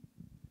 Mm-hmm.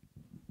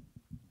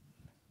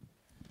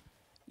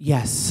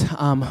 Yes,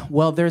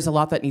 well, there's a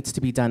lot that needs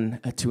to be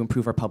done to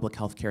improve our public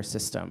health care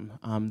system.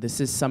 This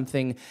is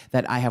something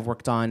that I have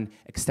worked on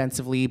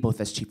extensively, both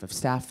as chief of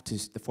staff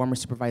to the former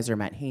supervisor,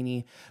 Matt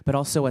Haney, but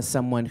also as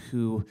someone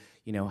who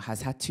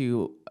has had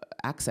to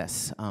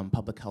access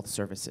public health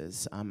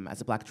services.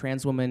 As a Black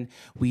trans woman,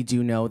 we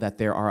do know that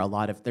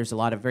there's a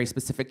lot of very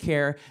specific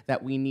care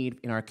that we need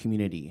in our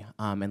community.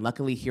 And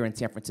luckily here in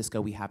San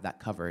Francisco, we have that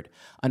covered.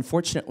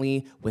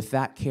 Unfortunately, with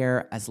that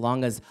care, as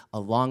long as a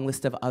long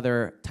list of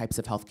other types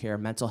of healthcare,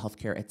 mental health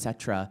care, et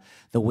cetera,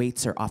 the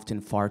waits are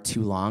often far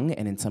too long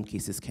and in some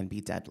cases can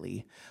be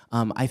deadly.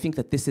 I think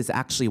that this is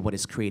actually what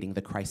is creating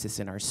the crisis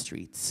in our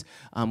streets.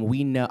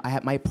 We know,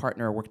 my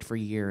partner worked for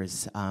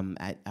years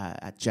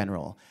at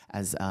General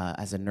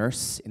as a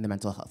nurse in the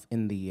mental health,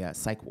 in the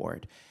psych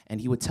ward. And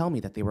he would tell me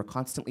that they were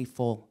constantly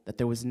full, that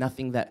there was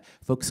nothing that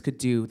folks could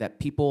do, that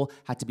people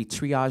had to be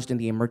triaged in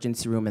the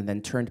emergency room and then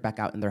turned back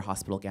out in their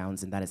hospital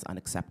gowns, and that is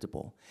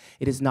unacceptable.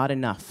 It is not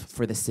enough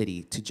for the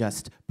city to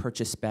just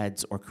purchase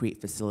beds or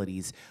create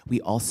facilities. We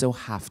also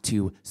have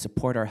to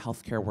support our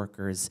healthcare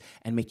workers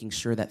and making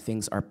sure that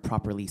things are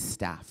properly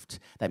staffed.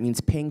 That means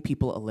paying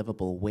people a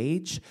livable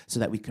wage so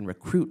that we can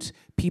recruit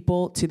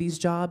people to these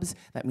jobs.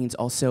 That means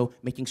also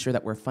making sure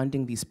that we're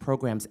funding these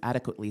programs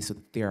adequately so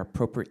that they are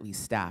appropriately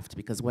staffed,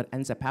 because what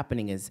ends up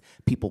happening is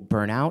people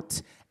burn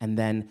out and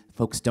then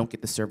folks don't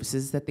get the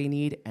services that they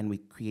need and we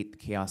create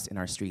chaos in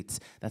our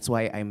streets. That's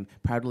why I'm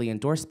proudly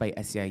endorsed by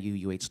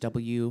SEIU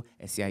UHW,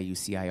 SEIU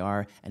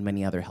CIR, and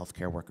many other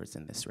healthcare workers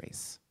in this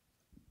race.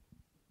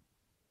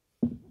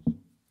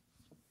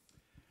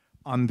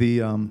 On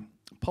the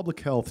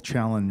public health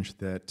challenge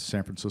that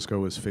San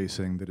Francisco is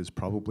facing, that is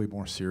probably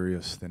more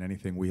serious than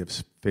anything we have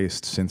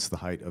faced since the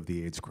height of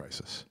the AIDS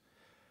crisis.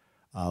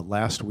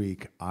 Last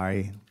week,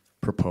 I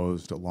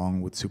proposed, along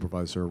with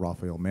Supervisor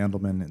Raphael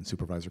Mandelman and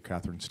Supervisor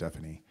Catherine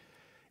Stephanie,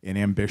 an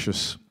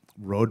ambitious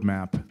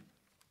roadmap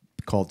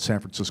called San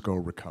Francisco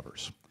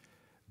Recovers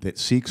that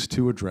seeks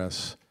to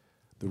address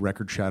the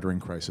record-shattering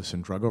crisis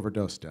in drug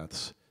overdose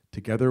deaths,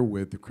 together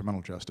with the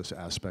criminal justice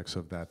aspects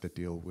of that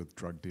deal with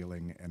drug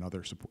dealing and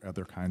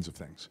other kinds of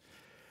things.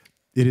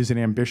 It is an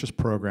ambitious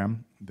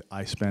program.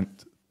 I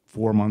spent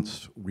 4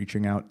 months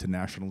reaching out to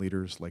national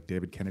leaders like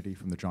David Kennedy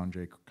from the John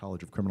Jay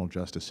College of Criminal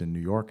Justice in New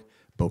York,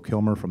 Bo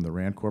Kilmer from the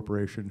Rand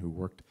Corporation, who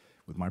worked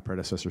with my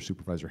predecessor,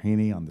 Supervisor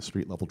Haney, on the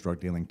street-level drug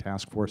dealing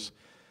task force,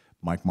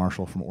 Mike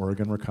Marshall from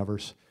Oregon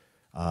Recovers,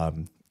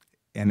 and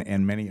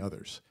many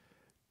others,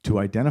 to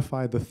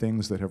identify the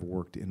things that have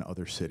worked in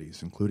other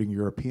cities, including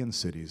European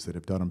cities that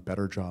have done a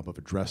better job of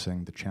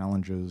addressing the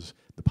challenges,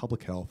 the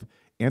public health,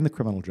 and the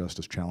criminal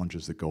justice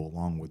challenges that go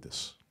along with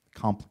this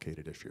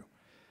complicated issue.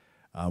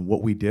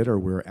 What we did,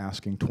 we're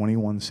asking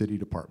 21 city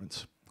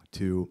departments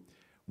to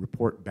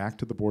report back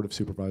to the Board of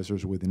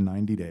Supervisors within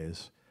 90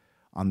 days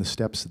on the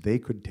steps they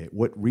could take,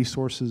 what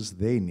resources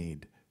they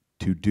need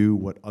to do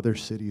what other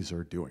cities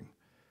are doing.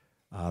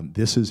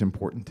 This is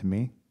important to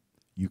me.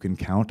 You can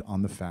count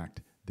on the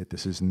fact that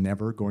this is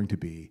never going to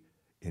be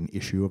an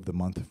issue of the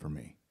month for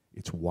me.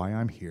 It's why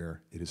I'm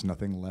here. It is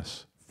nothing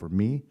less for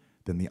me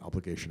than the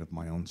obligation of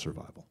my own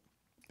survival.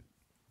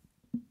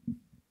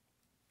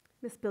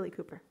 Miss Billy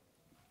Cooper.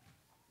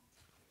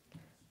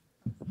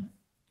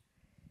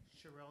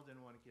 Sherelle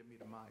didn't want to give me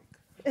the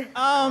mic.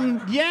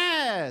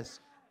 Yes,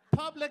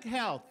 public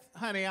health.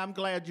 Honey, I'm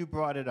glad you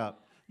brought it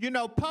up. You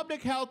know,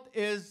 public health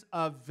is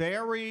I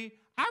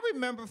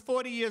remember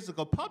 40 years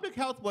ago, public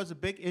health was a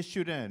big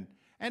issue then.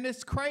 And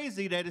it's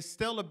crazy that it's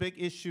still a big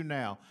issue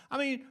now. I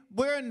mean,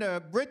 we're in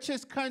the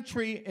richest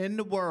country in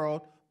the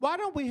world. Why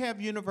don't we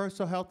have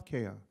universal health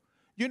care?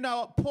 You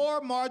know, poor,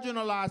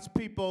 marginalized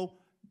people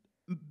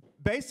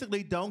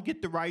basically don't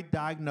get the right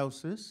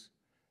diagnosis.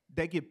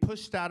 They get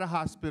pushed out of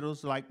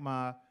hospitals, like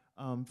my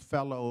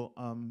fellow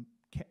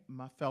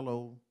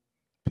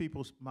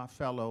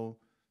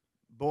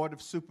Board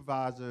of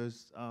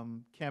Supervisors,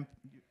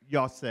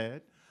 y'all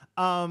said.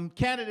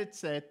 Candidate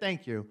said,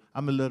 thank you.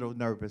 I'm a little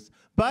nervous.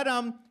 But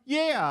I'm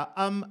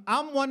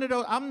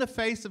the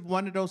face of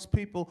one of those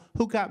people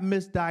who got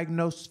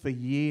misdiagnosed for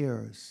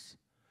years.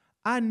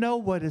 I know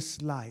what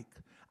it's like.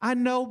 I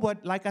know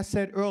what, like I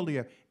said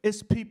earlier,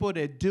 It's people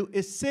that do.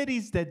 It's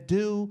cities that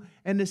do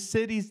and the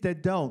cities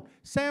that don't.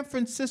 San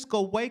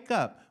Francisco, wake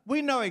up.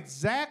 We know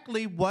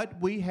exactly what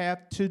we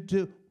have to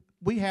do.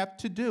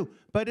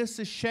 But it's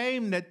a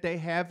shame that they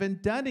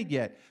haven't done it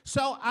yet.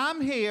 So I'm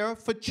here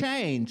for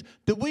change.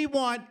 Do we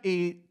want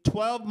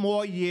 12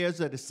 more years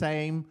of the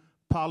same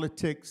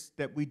politics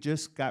that we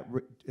just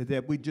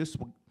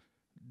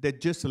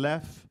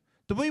left?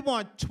 Do we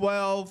want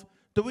 12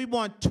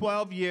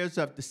 years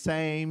of the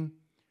same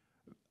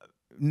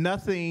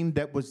nothing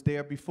that was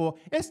there before?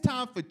 It's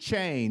time for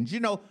change.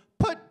 You know,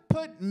 put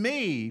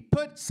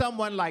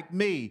someone like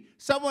me,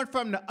 someone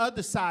from the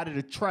other side of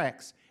the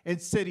tracks in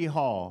City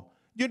Hall.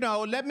 You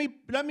know, let me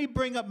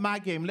bring up my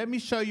game. Let me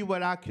show you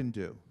what I can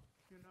do.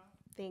 You know?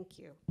 Thank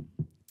you. I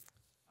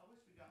wish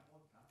we got more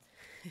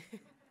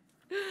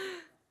time.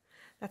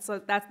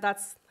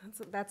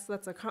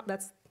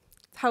 That's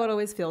how it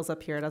always feels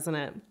up here, doesn't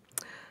it?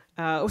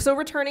 So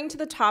returning to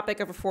the topic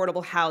of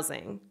affordable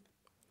housing,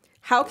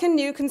 how can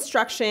new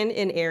construction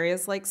in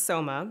areas like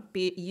Soma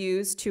be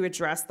used to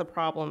address the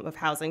problem of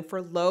housing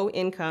for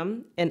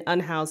low-income and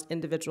unhoused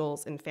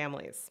individuals and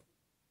families?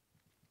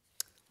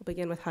 We'll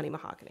begin with Honey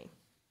Mahogany.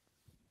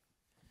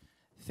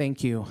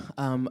 Thank you.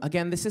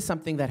 Again, this is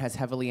something that has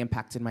heavily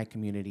impacted my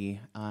community.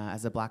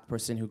 As a Black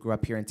person who grew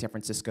up here in San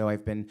Francisco,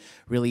 I've been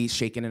really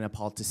shaken and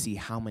appalled to see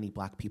how many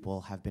Black people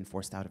have been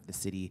forced out of the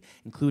city,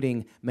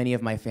 including many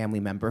of my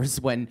family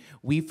members. When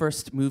we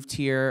first moved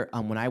here,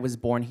 when I was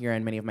born here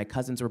and many of my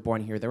cousins were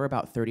born here, there were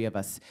about 30 of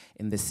us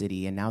in the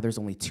city, and now there's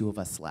only 2 of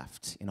us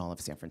left in all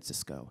of San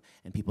Francisco,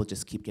 and people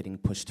just keep getting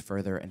pushed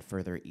further and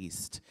further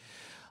east.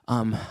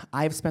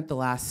 I've spent the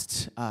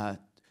last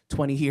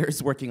 20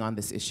 years working on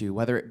this issue,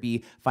 whether it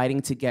be fighting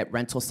to get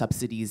rental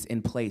subsidies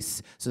in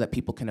place so that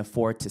people can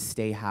afford to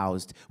stay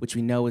housed, which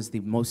we know is the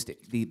most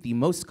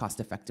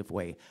cost-effective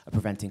way of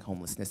preventing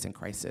homelessness and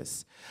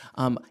crisis.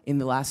 In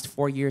the last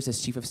 4 years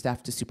as Chief of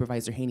Staff to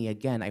Supervisor Haney,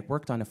 again, I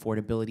worked on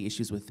affordability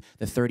issues with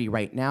the 30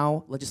 Right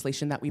Now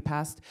legislation that we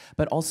passed,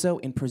 but also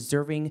in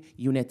preserving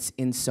units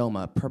in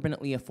Soma,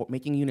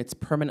 making units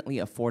permanently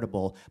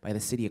affordable by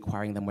the city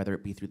acquiring them, whether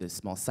it be through the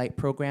small site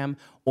program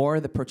or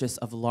the purchase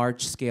of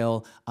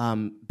large-scale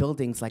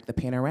buildings like the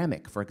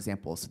Panoramic, for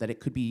example, so that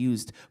it could be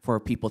used for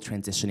people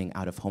transitioning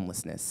out of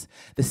homelessness.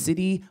 The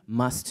city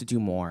must do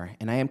more,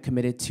 and I am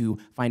committed to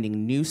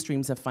finding new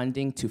streams of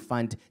funding to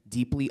fund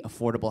deeply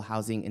affordable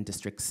housing in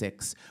District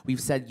 6. We've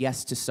said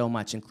yes to so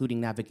much,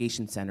 including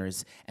navigation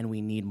centers, and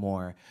we need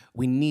more.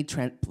 We need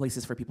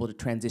places for people to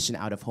transition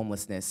out of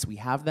homelessness. We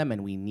have them,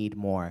 and we need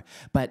more.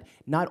 But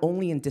not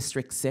only in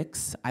District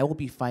 6, I will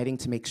be fighting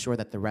to make sure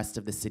that the rest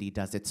of the city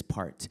does its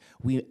part.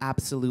 We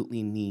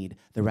absolutely need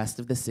the rest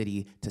of the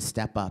city to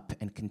step up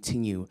and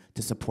continue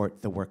to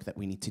support the work that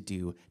we need to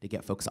do to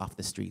get folks off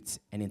the streets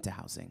and into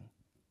housing.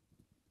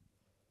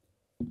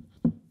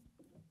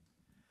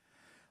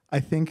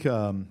 I think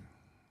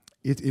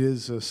it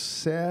is a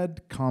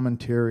sad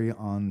commentary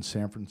on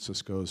San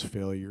Francisco's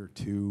failure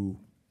to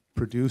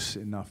produce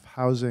enough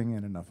housing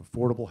and enough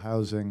affordable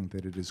housing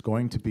that it is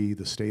going to be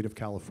the state of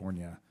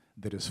California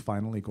that is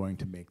finally going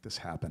to make this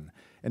happen.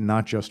 And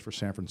not just for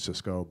San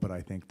Francisco, but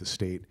I think the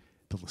state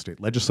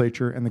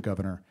legislature and the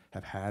governor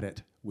have had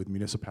it with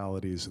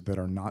municipalities that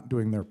are not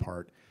doing their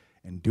part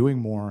and doing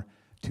more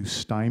to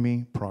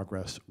stymie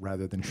progress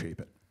rather than shape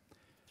it.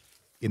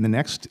 In the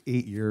next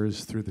 8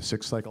 years, through the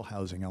 6th cycle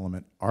housing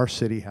element, our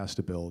city has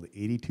to build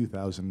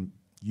 82,000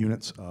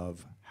 units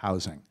of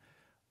housing.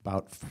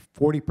 About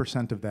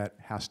 40% of that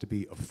has to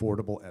be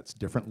affordable at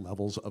different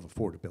levels of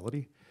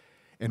affordability.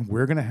 And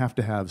we're gonna have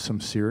to have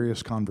some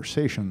serious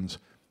conversations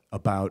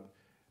about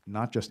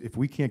not just, if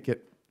we can't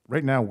get,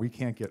 right now we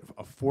can't get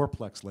a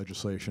 4-plex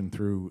legislation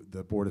through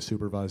the Board of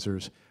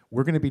Supervisors,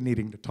 we're gonna be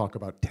needing to talk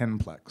about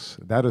 10-plex.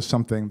 That is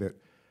something that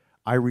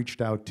I reached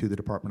out to the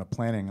Department of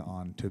Planning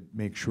on to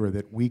make sure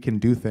that we can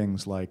do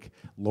things like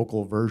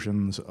local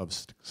versions of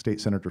State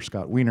Senator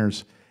Scott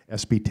Wiener's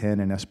SB 10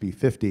 and SB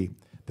 50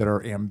 that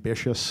are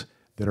ambitious,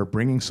 that are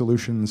bringing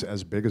solutions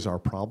as big as our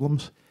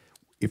problems.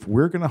 If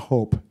we're gonna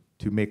hope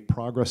to make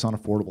progress on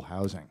affordable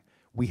housing,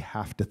 we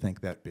have to think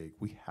that big.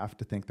 We have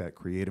to think that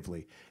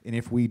creatively. And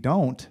if we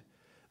don't,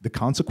 the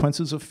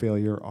consequences of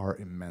failure are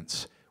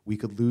immense. We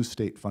could lose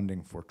state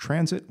funding for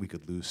transit, we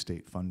could lose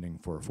state funding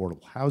for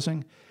affordable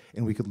housing,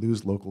 and we could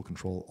lose local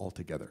control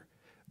altogether.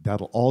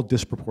 That'll all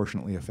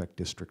disproportionately affect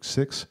District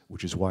 6,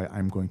 which is why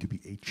I'm going to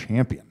be a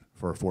champion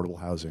for affordable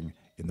housing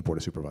in the Board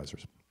of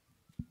Supervisors.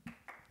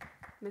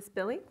 Ms.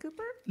 Billy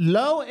Cooper?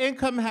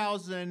 Low-income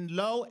housing,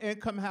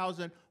 low-income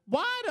housing.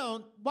 Why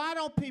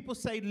don't people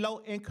say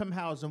low-income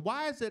housing?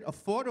 Why is it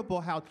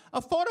affordable housing?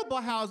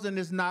 Affordable housing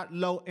is not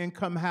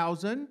low-income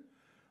housing.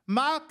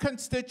 My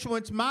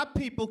constituents, my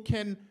people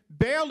can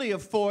barely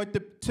afford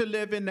to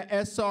live in the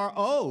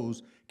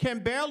SROs, can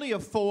barely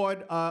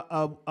afford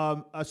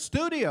a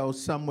studio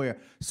somewhere.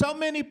 So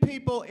many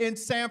people in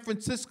San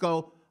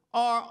Francisco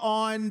are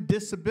on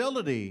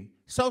disability,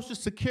 Social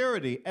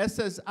Security,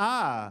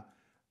 SSI,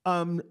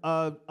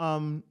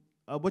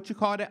 what you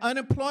call it,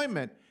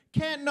 unemployment.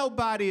 Can't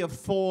nobody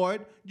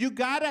afford. You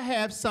gotta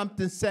have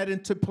something set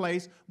into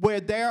place where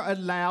they're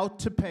allowed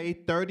to pay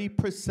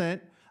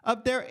 30%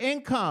 of their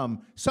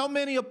income. So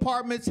many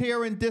apartments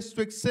here in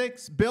District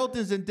 6,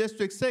 buildings in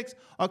District 6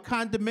 or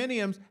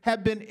condominiums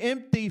have been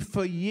empty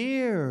for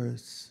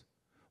years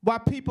while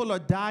people are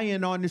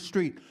dying on the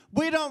street.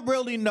 We don't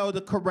really know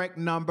the correct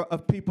number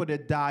of people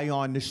that die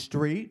on the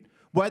street,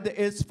 whether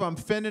it's from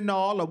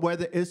fentanyl or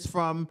whether it's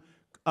from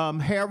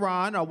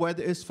heroin or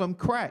whether it's from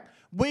crack.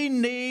 We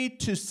need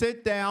to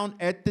sit down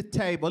at the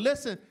table.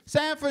 Listen,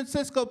 San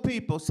Francisco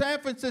people,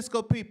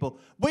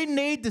 we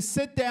need to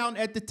sit down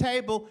at the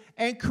table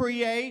and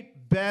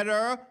create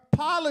better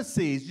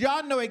policies.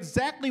 Y'all know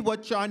exactly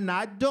what y'all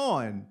not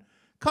doing.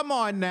 Come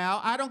on now,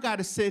 I don't got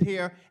to sit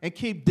here and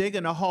keep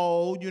digging a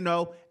hole,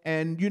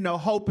 and,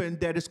 hoping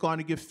that it's going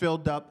to get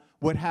filled up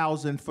with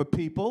housing for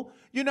people.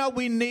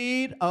 We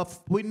need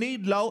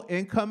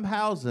low-income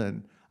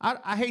housing.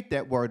 I hate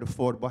that word,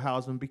 affordable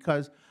housing,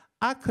 because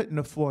I couldn't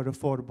afford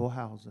affordable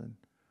housing.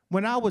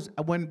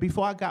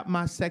 Before I got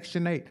my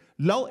Section 8,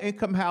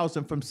 low-income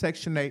housing from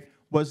Section 8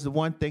 was the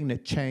one thing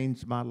that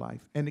changed my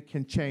life, and it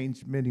can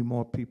change many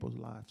more people's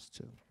lives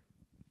too.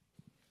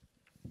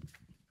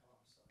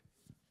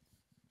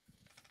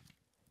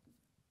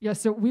 Yeah,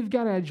 so we've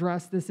got to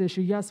address this issue.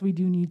 Yes, we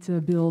do need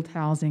to build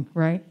housing,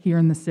 right, here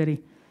in the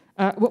city.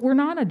 What we're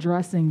not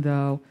addressing,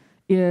 though,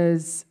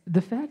 is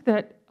the fact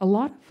that a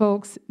lot of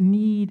folks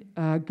need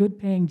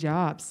good-paying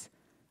jobs,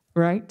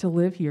 right, to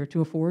live here, to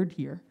afford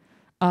here.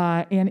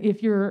 And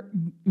if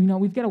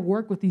we've got to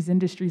work with these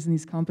industries and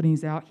these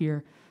companies out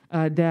here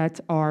that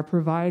are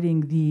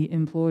providing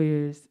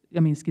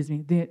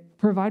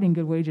providing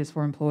good wages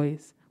for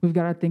employees. We've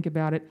got to think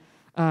about it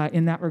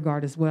in that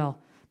regard as well.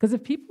 Because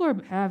if people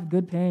have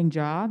good-paying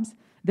jobs,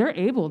 they're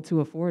able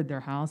to afford their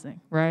housing,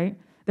 right?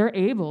 They're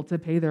able to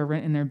pay their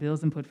rent and their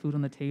bills and put food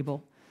on the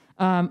table.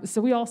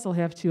 So we also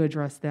have to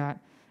address that.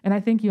 And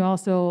I think you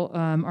also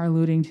are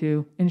alluding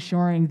to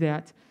ensuring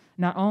that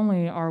not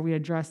only are we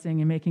addressing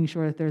and making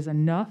sure that there's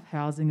enough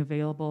housing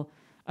available,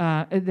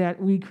 that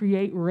we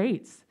create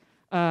rates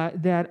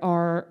that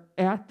are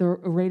at the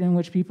rate in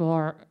which people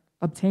are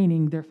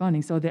obtaining their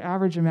funding. So the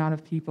average amount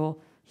of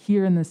people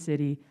here in the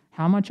city,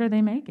 how much are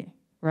they making,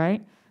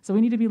 right? So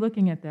we need to be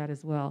looking at that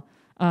as well.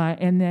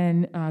 And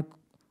then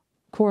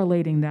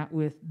correlating that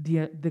with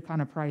the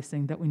kind of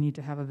pricing that we need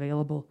to have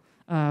available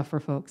for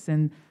folks.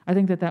 And I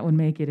think that would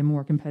make it a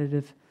more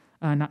competitive,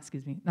 not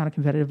a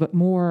competitive, but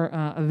more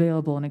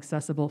available and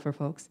accessible for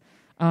folks.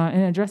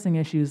 And addressing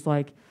issues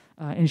like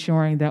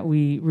ensuring that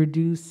we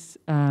reduce,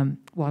 I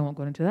won't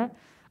go into that.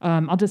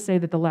 I'll just say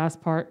that the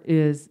last part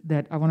is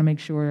that I want to make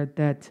sure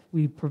that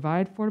we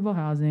provide affordable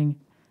housing,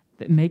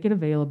 that make it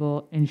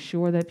available,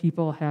 ensure that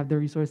people have the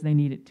resources they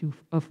need it to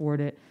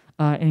afford it,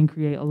 and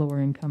create a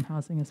lower income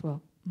housing as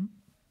well.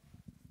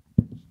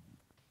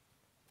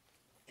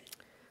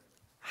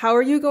 How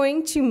are you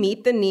going to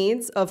meet the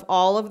needs of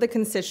all of the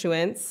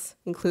constituents,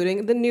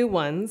 including the new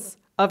ones,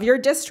 of your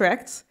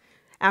district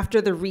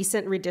after the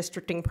recent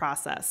redistricting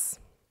process?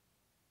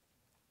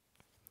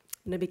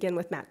 I'm going to begin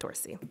with Matt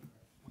Dorsey.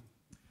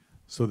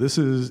 So this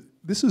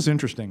is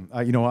interesting.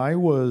 I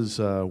was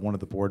one of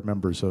the board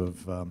members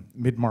of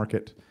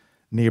Mid-Market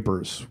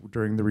Neighbors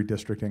during the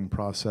redistricting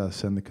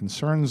process, and the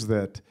concerns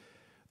that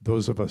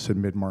those of us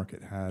in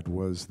Mid-Market had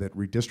was that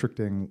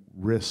redistricting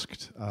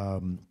risked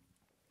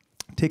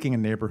taking a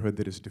neighborhood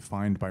that is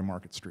defined by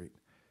Market Street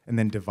and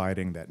then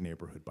dividing that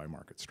neighborhood by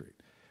Market Street.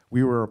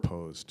 We were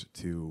opposed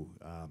to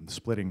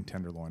splitting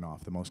Tenderloin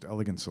off. The most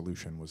elegant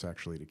solution was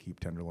actually to keep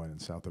Tenderloin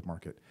and South of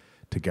Market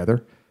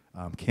together.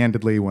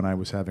 Candidly, when I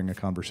was having a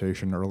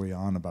conversation early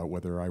on about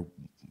whether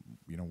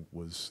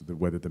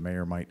whether the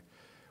mayor might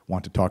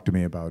want to talk to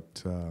me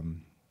about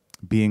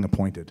being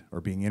appointed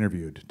or being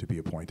interviewed to be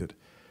appointed,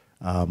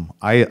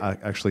 I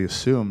actually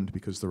assumed,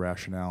 because the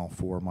rationale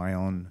for my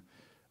own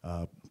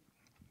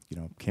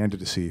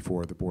candidacy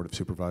for the Board of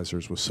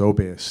Supervisors was so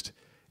based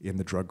in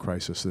the drug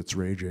crisis that's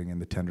raging in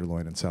the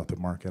Tenderloin and South of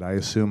Market, I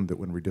assumed that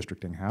when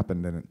redistricting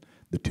happened and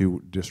the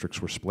two districts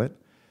were split,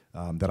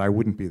 that I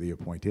wouldn't be the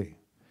appointee.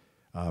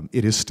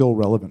 It is still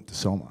relevant to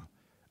SOMA.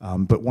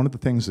 But one of the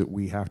things that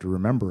we have to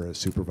remember as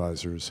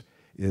supervisors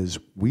is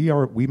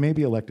we may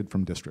be elected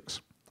from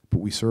districts, but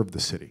we serve the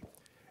city.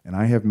 And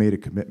I have made a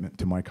commitment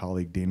to my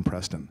colleague, Dean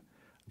Preston,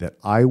 that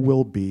I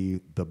will be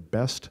the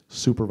best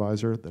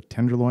supervisor the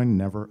Tenderloin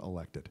never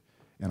elected.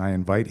 And I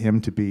invite him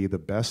to be the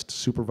best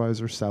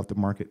supervisor South of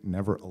Market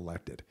never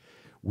elected.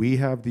 We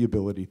have the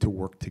ability to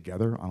work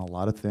together on a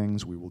lot of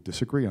things. We will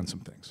disagree on some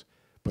things.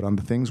 But on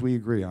the things we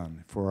agree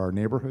on for our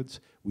neighborhoods,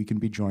 we can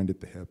be joined at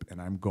the hip,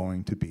 and I'm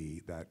going to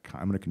be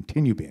I'm going to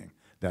continue being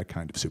that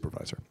kind of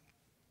supervisor.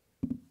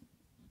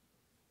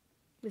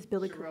 Ms.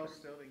 Billy Cooper.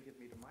 Still didn't give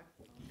me the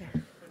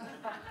microphone.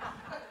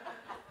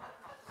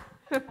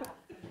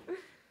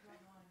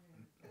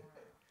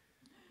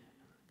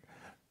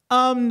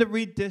 The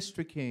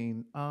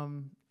redistricting,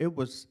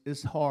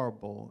 it's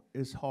horrible.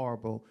 It's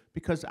horrible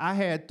because I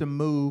had to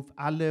move.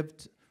 I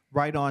lived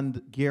right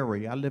on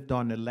Geary. I lived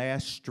on the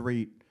last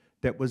street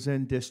that was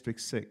in District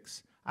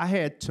 6. I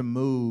had to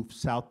move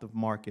south of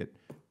Market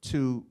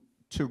to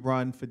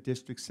run for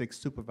District 6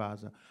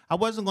 supervisor. I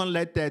wasn't going to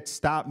let that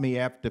stop me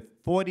after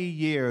 40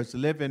 years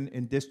living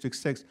in District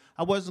 6.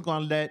 I wasn't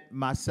going to let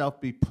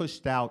myself be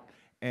pushed out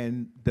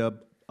and the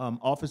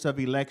Office of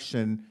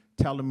Election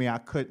telling me I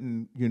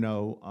couldn't,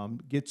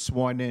 get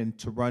sworn in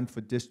to run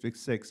for District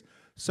 6.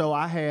 So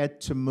I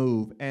had to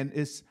move. And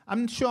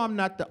I'm sure I'm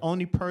not the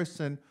only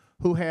person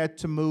who had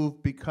to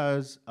move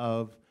because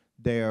of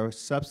their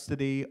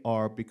subsidy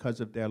or because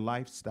of their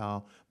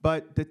lifestyle.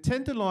 But the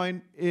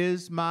Tenderloin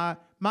is my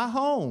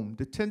home.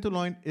 The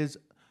Tenderloin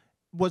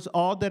was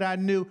all that I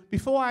knew.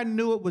 Before I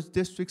knew it was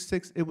District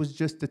 6, it was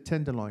just the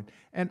Tenderloin.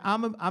 And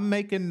I'm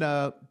making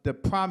the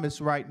promise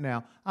right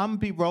now. I'm gonna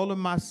be rolling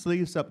my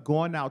sleeves up,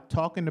 going out,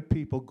 talking to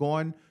people,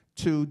 going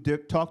to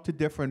talk to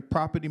different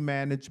property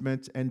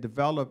managements and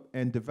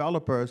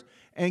developers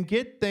and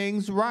get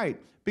things right.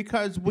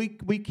 Because we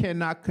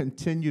cannot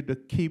continue to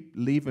keep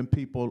leaving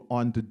people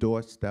on the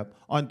doorstep,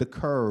 on the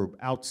curb,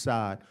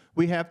 outside.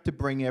 We have to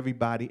bring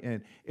everybody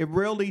in. It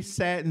really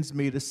saddens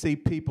me to see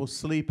people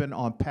sleeping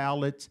on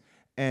pallets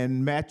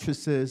and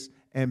mattresses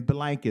and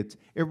blankets.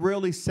 It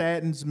really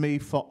saddens me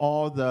for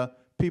all the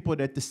people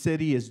that the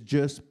city is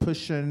just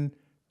pushing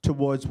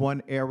towards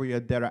one area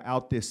that are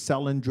out there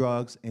selling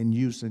drugs and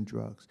using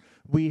drugs.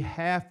 We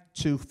have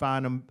to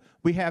find them.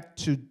 We have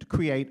to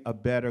create a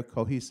better,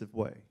 cohesive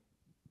way.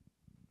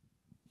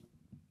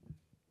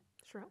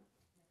 Sherelle?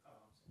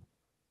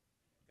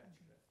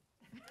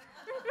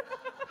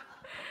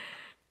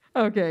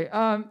 Okay.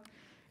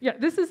 Yeah,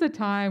 this is a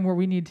time where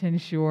we need to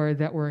ensure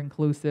that we're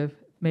inclusive,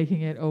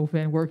 making it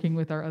open, working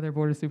with our other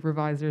Board of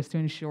Supervisors to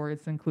ensure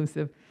it's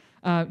inclusive.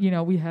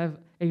 We have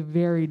a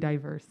very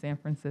diverse San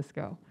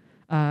Francisco.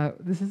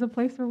 This is a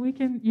place where we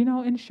can,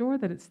 ensure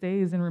that it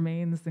stays and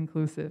remains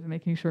inclusive,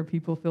 making sure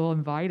people feel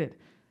invited,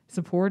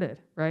 supported,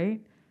 right?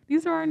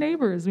 These are our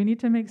neighbors. We need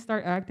to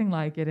start acting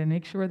like it and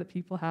make sure that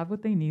people have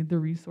what they need, the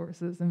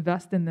resources,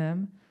 invest in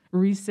them,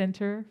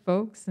 recenter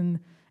folks and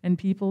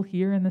people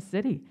here in the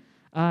city,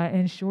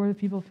 ensure that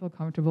people feel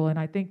comfortable. And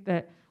I think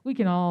that we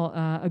can all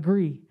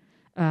agree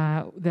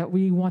that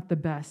we want the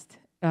best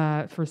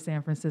for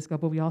San Francisco,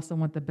 but we also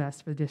want the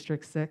best for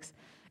District 6.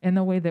 And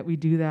the way that we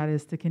do that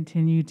is to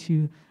continue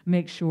to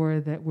make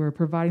sure that we're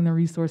providing the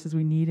resources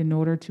we need in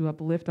order to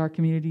uplift our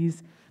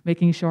communities,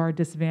 making sure our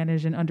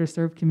disadvantaged and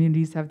underserved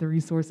communities have the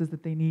resources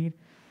that they need,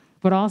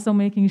 but also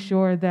making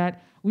sure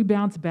that we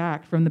bounce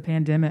back from the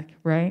pandemic,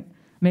 right?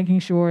 Making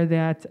sure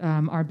that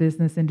our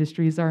business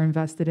industries are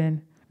invested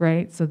in,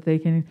 right? So that they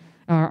can,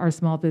 our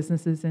small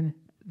businesses, and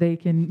they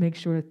can make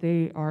sure that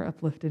they are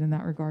uplifted in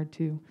that regard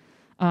too.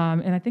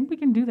 And I think we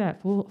can do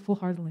that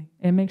full-heartedly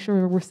and make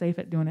sure we're safe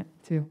at doing it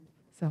too.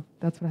 So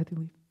that's what I had to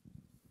leave.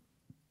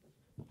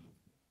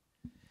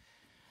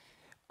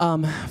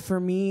 For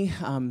me,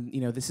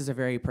 this is a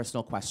very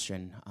personal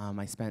question.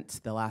 I spent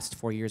the last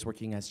 4 years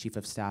working as Chief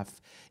of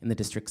Staff in the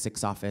District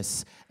 6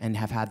 office and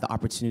have had the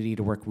opportunity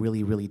to work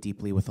really, really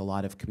deeply with a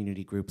lot of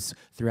community groups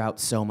throughout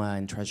SOMA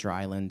and Treasure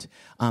Island.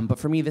 But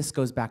for me, this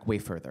goes back way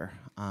further.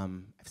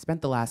 I've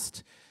spent the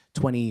last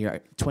 20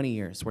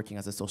 years working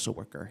as a social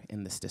worker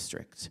in this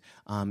district,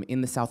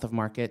 in the south of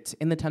Market,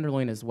 in the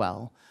Tenderloin as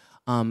well.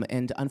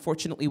 And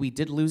unfortunately, we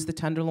did lose the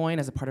Tenderloin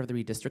as a part of the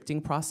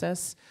redistricting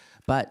process.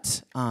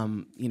 But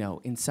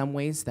in some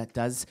ways, that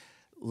does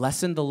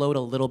lessen the load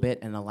a little bit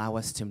and allow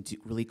us to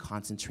really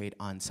concentrate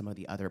on some of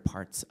the other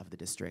parts of the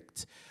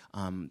district.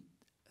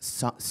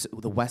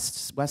 The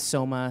West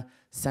Soma,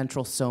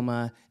 Central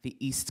Soma, the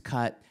East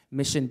Cut,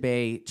 Mission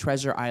Bay,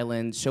 Treasure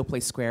Island,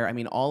 Showplace Square. I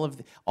mean, all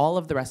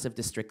of the rest of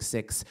District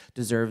 6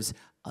 deserves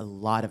a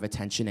lot of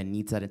attention and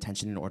needs that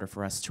attention in order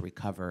for us to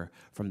recover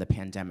from the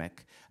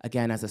pandemic.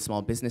 Again, as a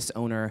small business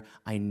owner,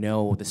 I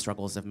know the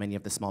struggles of many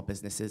of the small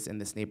businesses in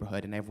this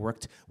neighborhood, and I've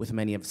worked with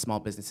many of the small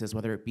businesses,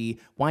 whether it be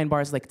wine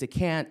bars like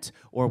Decant,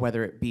 or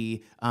whether it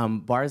be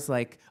bars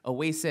like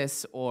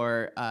Oasis,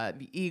 or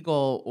the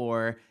Eagle,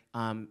 or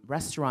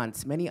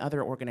restaurants, many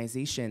other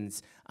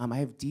organizations. I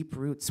have deep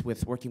roots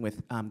with working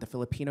with the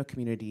Filipino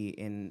community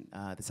in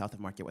the south of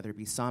Market, whether it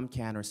be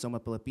SOMCAN or Soma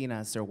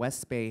Pilipinas or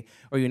West Bay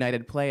or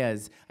United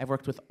Playas. I've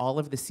worked with all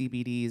of the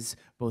CBDs,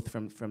 both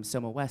from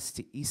Soma West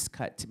to East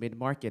Cut to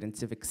Mid-Market and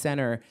Civic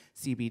Center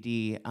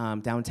CBD,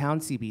 downtown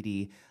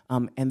CBD.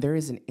 And there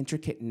is an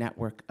intricate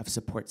network of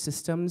support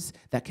systems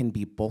that can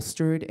be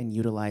bolstered and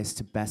utilized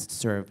to best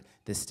serve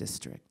this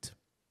district.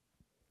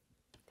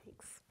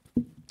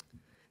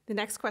 The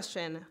next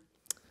question.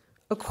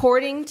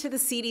 According to the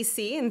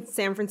CDC and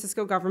San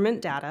Francisco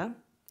government data,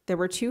 there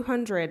were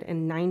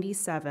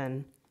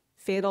 297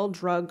 fatal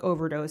drug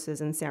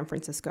overdoses in San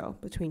Francisco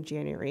between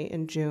January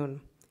and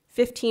June,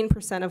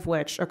 15% of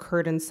which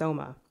occurred in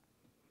Soma.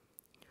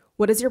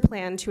 What is your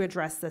plan to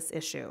address this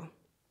issue?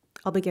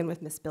 I'll begin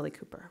with Ms. Billy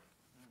Cooper.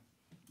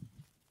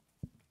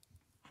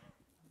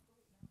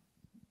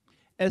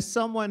 as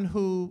someone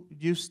who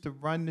used to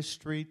run the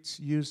streets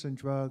using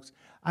drugs,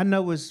 I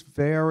know it's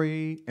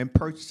very, and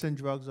purchasing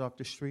drugs off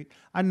the street,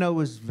 I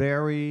know it's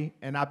very,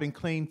 and I've been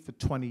clean for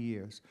 20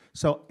 years.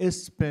 So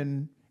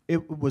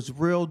it was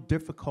real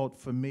difficult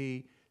for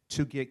me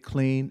to get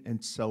clean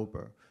and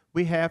sober.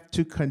 We have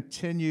to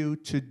continue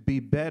to be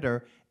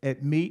better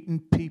at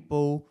meeting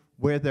people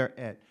where they're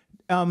at.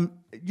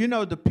 You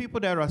know, the people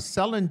that are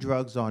selling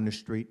drugs on the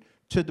street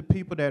to the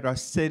people that are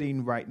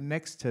sitting right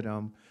next to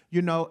them,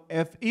 you know,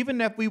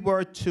 even if we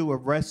were to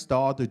arrest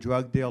all the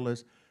drug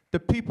dealers, the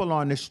people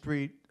on the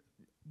street,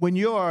 when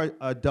you're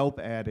a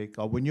dope addict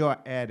or when you're an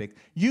addict,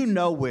 you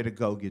know where to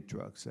go get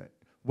drugs at,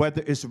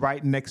 whether it's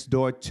right next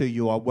door to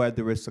you or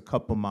whether it's a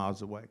couple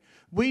miles away.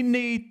 We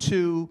need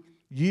to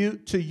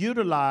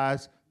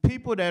utilize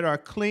people that are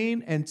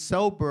clean and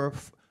sober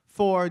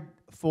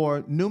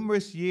for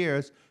numerous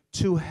years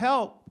to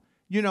help,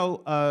 you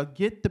know,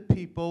 get the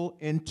people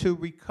into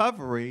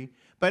recovery.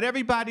 But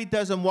everybody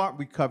doesn't want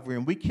recovery,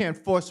 and we can't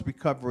force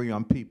recovery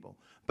on people.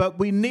 But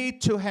we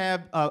need to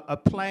have a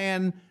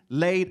plan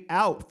laid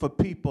out for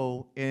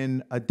people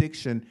in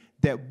addiction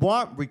that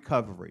want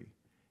recovery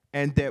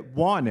and that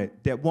want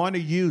it, that want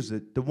to use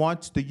it, that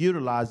wants to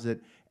utilize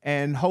it,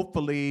 and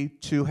hopefully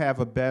to have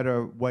a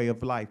better way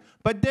of life.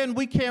 But then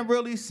we can't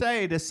really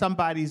say that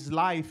somebody's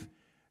life,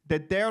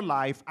 that their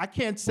life, I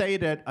can't say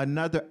that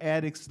another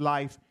addict's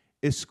life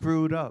is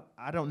screwed up.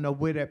 I don't know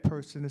where that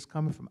person is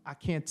coming from. I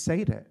can't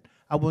say that.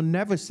 I will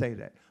never say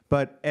that.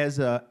 But as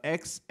an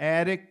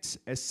ex-addict,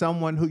 as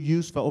someone who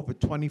used for over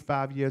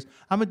 25 years,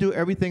 I'm going to do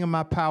everything in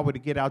my power to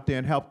get out there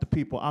and help the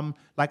people.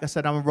 Like I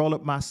said, I'm going to roll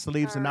up my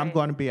sleeves, and I'm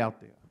going to be out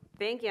there.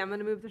 Thank you. I'm going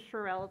to move to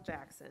Sherelle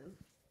Jackson.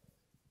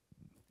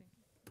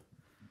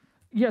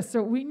 Yes,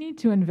 so we need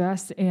to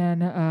invest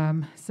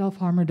in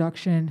self-harm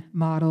reduction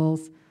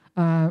models.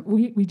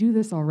 We do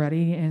this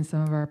already in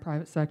some of our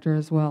private sector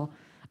as well,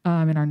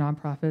 in our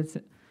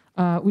nonprofits.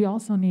 We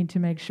also need to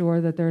make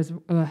sure that there's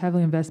a heavy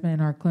investment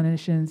in our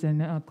clinicians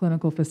and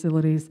clinical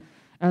facilities,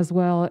 as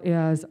well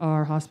as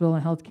our hospital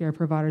and healthcare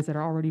providers that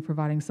are already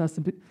providing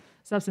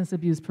substance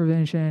abuse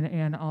prevention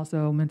and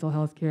also mental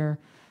health care.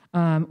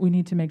 We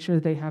need to make sure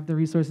that they have the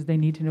resources they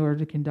need in order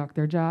to conduct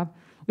their job.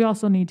 We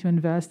also need to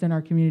invest in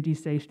our community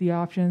safety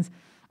options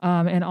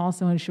and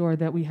also ensure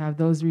that we have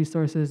those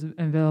resources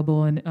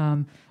available.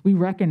 And we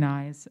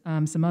recognize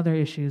some other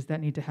issues that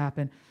need to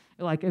happen,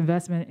 like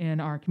investment in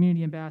our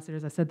community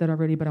ambassadors. I said that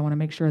already, but I want to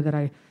make sure that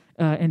I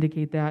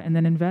indicate that. And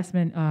then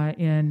investment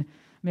in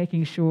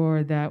making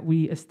sure that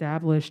we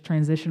establish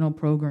transitional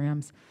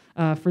programs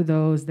for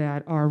those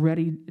that are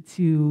ready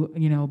to,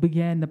 you know,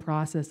 begin the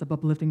process of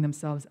uplifting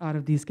themselves out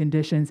of these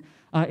conditions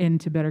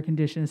into better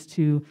conditions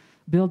to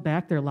build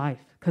back their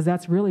life, because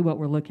that's really what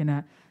we're looking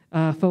at.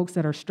 Folks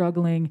that are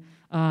struggling,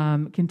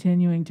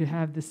 continuing to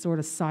have this sort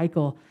of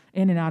cycle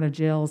in and out of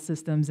jail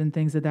systems and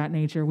things of that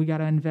nature. We got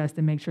to invest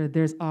and make sure that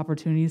there's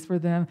opportunities for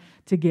them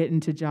to get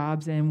into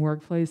jobs and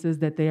workplaces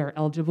that they are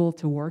eligible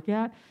to work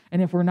at.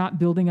 And if we're not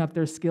building up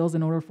their skills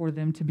in order for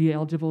them to be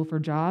eligible for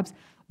jobs,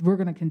 we're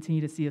going to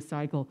continue to see a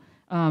cycle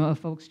of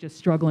folks just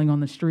struggling on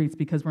the streets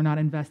because we're not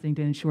investing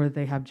to ensure that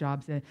they have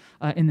jobs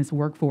in this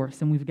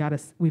workforce. And we've got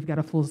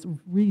to full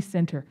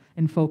recenter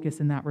and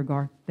focus in that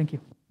regard. Thank you.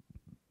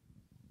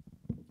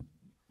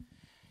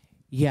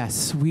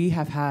 Yes, we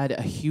have had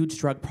a huge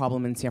drug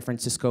problem in San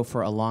Francisco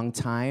for a long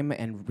time,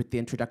 and with the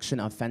introduction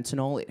of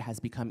fentanyl, it has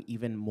become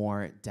even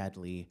more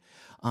deadly.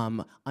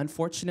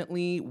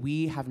 Unfortunately,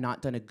 we have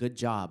not done a good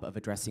job of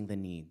addressing the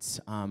needs.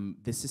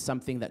 This is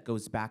something that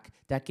goes back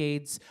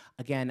decades.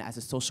 Again, as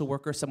a social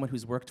worker, someone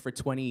who's worked for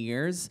 20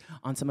 years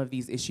on some of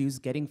these issues,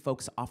 getting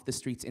folks off the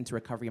streets into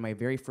recovery, my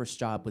very first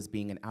job was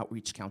being an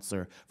outreach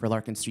counselor for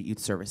Larkin Street Youth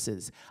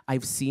Services.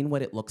 I've seen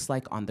what it looks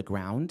like on the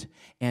ground,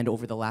 and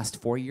over the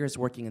last 4 years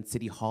working in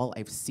City Hall,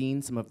 I've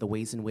seen some of the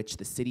ways in which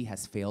the city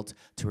has failed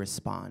to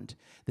respond.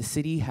 The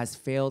city has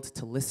failed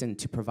to listen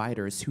to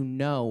providers who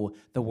know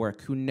the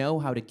work, who know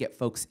how to get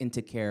folks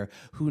into care,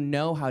 who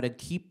know how to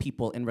keep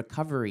people in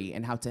recovery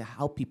and how to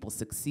help people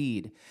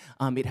succeed.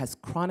 It has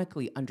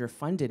chronically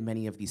underfunded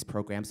many of these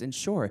programs. And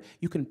sure,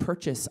 you can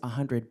purchase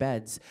 100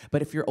 beds,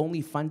 but if you're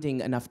only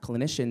funding enough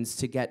clinicians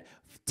to get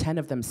 10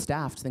 of them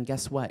staffed, then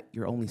guess what?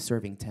 You're only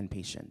serving 10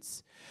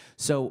 patients.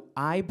 So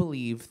I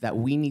believe that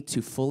we need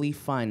to fully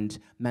fund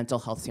Mental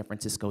Health San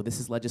Francisco. This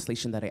is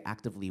legislation that I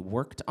actively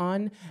worked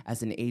on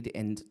as an aide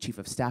and chief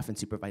of staff in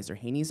Supervisor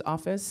Haney's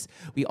office.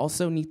 We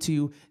also need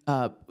to,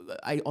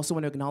 I also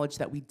want to acknowledge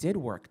that we did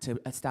work to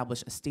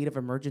establish a state of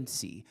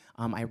emergency.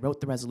 I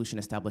wrote the resolution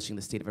establishing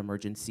the state of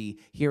emergency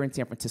here in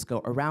San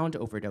Francisco around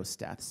overdose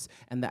deaths,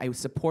 and that I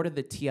supported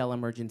the TL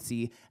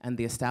emergency and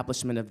the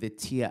establishment of the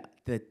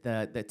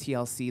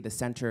TLC, the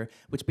center,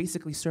 which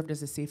basically served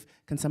as a safe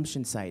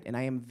consumption site. And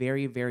I am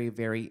very, very,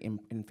 very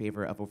in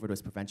favor of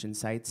overdose prevention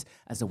sites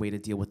as a way to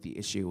deal with the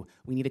issue.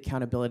 We need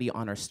accountability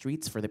on our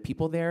streets for the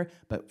people there,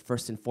 but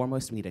first and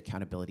foremost, we need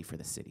accountability for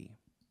the city.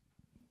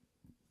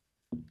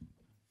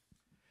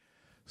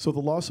 So the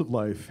loss of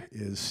life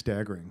is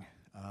staggering.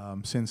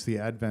 Since the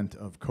advent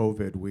of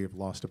COVID, we have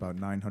lost about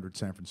 900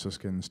 San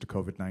Franciscans to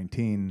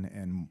COVID-19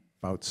 and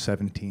about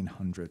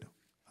 1,700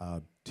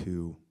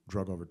 to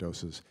drug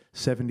overdoses.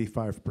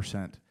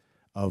 75%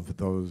 of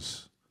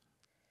those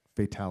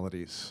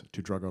fatalities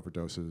to drug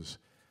overdoses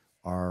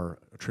are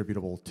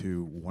attributable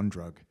to one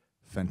drug,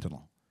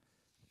 fentanyl.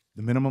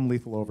 The minimum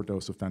lethal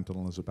overdose of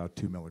fentanyl is about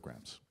 2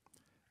 milligrams.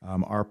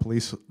 Our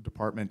police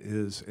department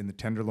is, in the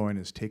Tenderloin,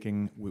 is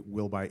taking,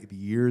 will by the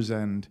year's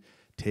end,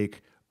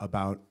 take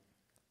about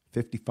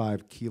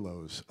 55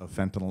 kilos of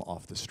fentanyl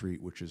off the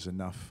street, which is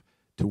enough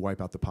to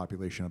wipe out the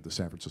population of the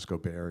San Francisco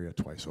Bay Area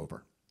twice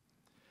over.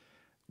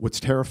 What's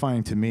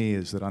terrifying to me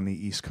is that on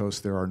the East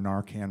Coast there are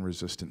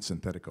Narcan-resistant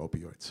synthetic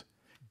opioids.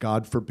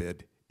 God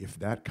forbid, if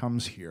that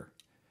comes here,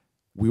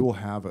 we will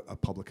have a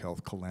public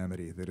health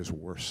calamity that is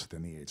worse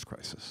than the AIDS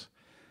crisis.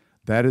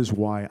 That is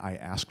why I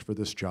asked for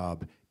this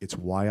job. It's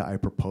why I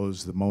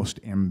proposed the most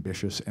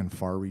ambitious and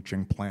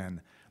far-reaching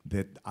plan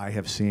that I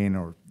have seen,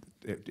 or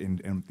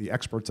and the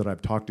experts that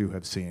I've talked to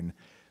have seen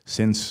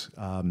since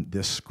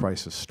this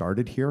crisis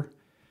started here.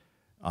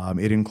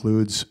 It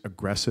includes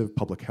aggressive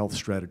public health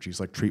strategies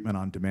like treatment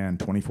on demand,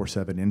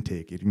 24/7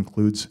 intake. It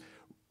includes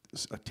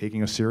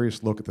taking a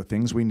serious look at the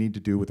things we need to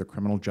do with the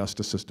criminal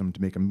justice system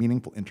to make a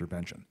meaningful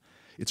intervention.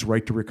 It's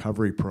right to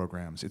recovery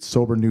programs. It's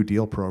sober New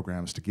Deal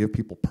programs to give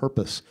people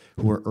purpose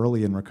who are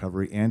early in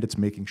recovery, and it's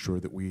making sure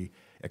that we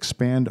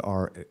expand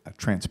our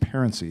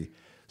transparency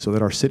so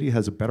that our city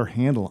has a better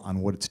handle on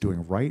what it's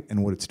doing right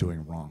and what it's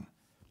doing wrong.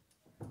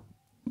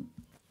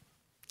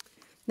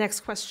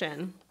 Next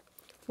question.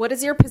 What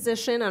is your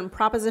position on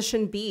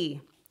Proposition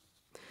B?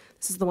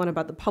 This is the one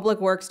about the Public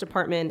Works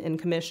Department and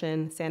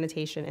Commission,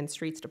 Sanitation and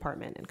Streets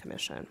Department and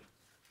Commission.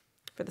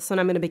 For this one,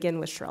 I'm going to begin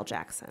with Cheryl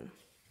Jackson.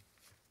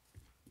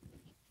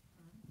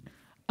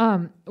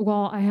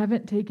 While I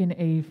haven't taken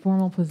a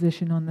formal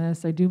position on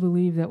this, I do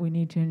believe that we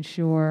need to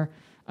ensure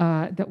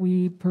that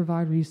we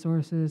provide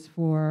resources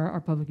for our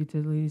public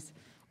utilities.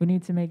 We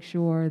need to make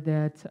sure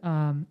that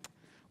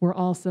we're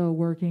also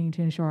working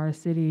to ensure our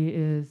city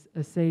is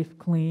a safe,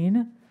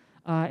 clean,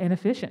 and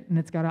efficient, and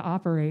it's got to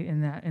operate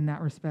in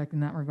that respect, in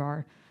that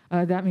regard.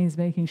 That means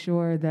making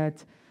sure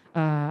that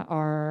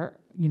our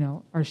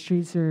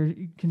streets are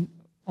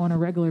on a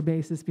regular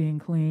basis being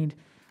cleaned.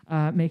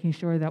 Making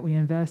sure that we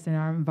invest in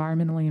our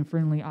environmentally and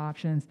friendly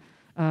options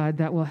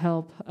that will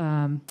help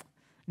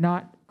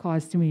not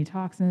cause too many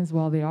toxins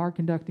while they are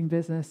conducting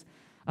business,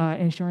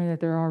 ensuring that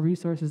there are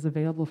resources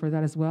available for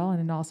that as well, and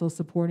then also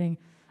supporting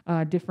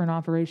different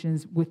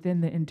operations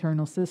within the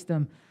internal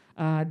system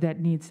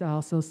that needs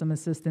also some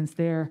assistance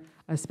there,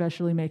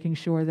 especially making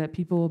sure that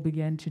people will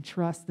begin to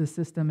trust the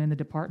system and the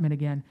department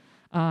again,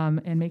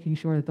 and making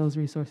sure that those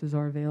resources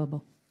are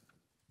available.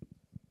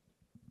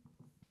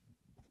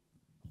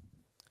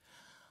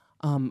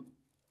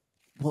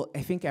 Well,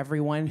 I think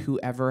everyone who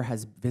ever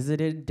has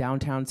visited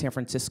downtown San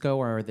Francisco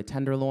or the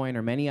Tenderloin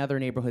or many other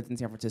neighborhoods in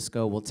San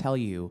Francisco will tell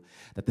you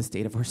that the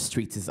state of our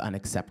streets is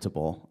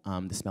unacceptable.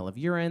 The smell of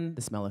urine,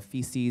 the smell of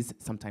feces,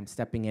 sometimes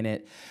stepping in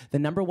it. The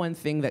number one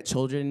thing that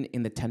children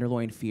in the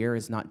Tenderloin fear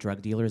is not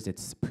drug dealers,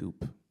 it's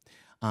poop.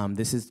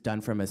 This is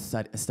done from a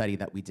study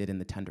that we did in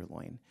the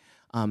Tenderloin.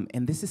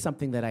 And this is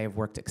something that I have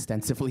worked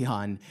extensively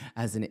on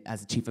as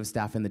a chief of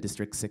staff in the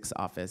District 6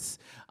 office.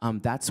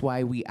 That's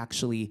why we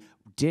actually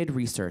did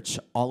research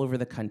all over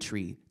the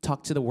country,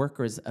 talked to the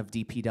workers of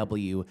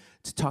DPW,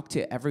 to talk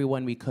to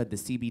everyone we could, the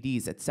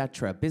CBDs, et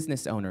cetera,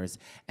 business owners.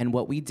 And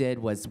what we did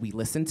was we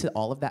listened to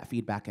all of that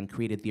feedback and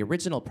created the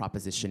original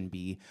Proposition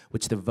B,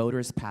 which the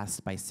voters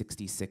passed by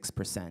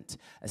 66%,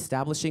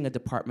 establishing a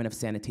Department of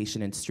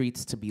Sanitation and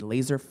Streets to be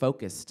laser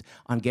focused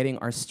on getting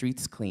our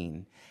streets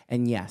clean.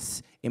 And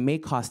yes, it may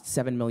cost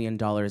 $7 million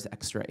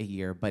extra a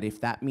year, but if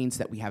that means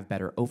that we have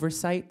better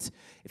oversight,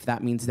 if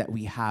that means that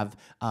we have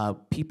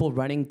people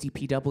running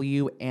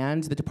DPW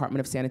and the Department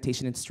of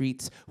Sanitation and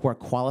Streets who are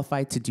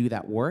qualified to do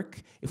that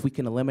work, if we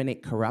can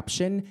eliminate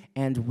corruption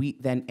and we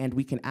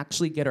can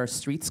actually get our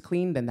streets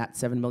clean, then that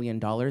 $7 million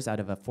out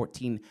of a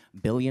 $14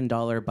 billion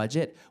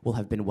budget will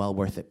have been well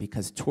worth it,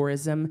 because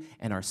tourism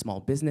and our small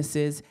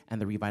businesses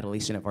and the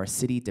revitalization of our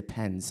city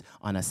depends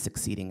on us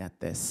succeeding at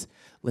this.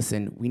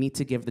 Listen, we need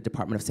to give the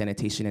Department of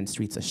Sanitation and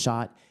Streets a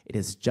shot. It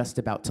is just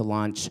about to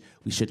launch.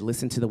 We should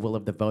listen to the will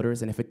of the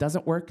voters, and if it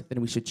doesn't work, then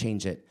we should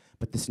change it.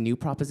 But this new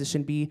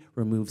Proposition B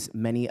removes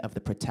many of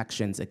the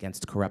protections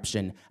against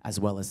corruption, as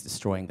well as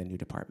destroying the new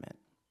department.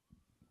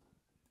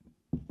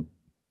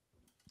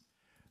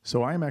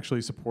 So I am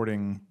actually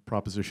supporting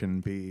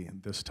Proposition B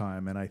this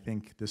time, and I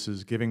think this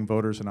is giving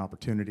voters an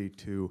opportunity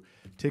to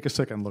take a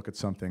second look at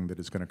something that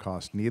is going to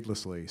cost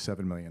needlessly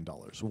 $7 million.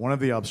 One of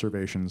the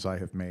observations I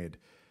have made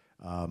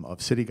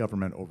of city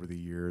government over the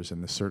years,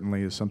 and this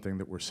certainly is something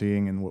that we're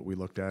seeing in what we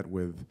looked at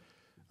with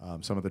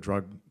some of the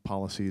drug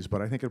policies,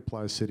 but I think it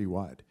applies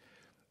citywide.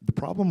 The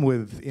problem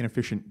with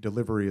inefficient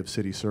delivery of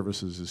city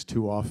services is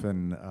too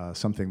often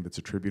something that's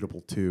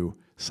attributable to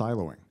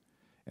siloing,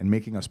 and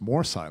making us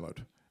more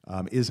siloed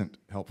isn't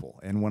helpful.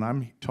 And when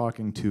I'm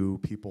talking to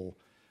people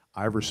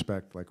I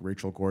respect like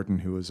Rachel Gordon,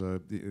 who is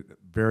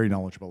very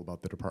knowledgeable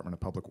about the Department of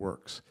Public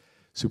Works.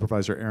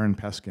 Supervisor Aaron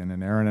Peskin,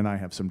 and Aaron and I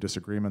have some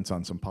disagreements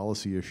on some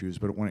policy issues,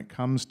 but when it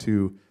comes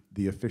to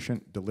the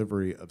efficient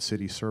delivery of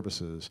city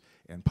services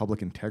and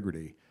public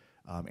integrity,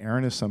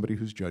 Aaron is somebody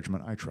whose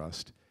judgment I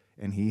trust,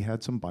 and he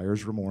had some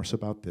buyer's remorse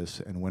about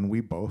this, and when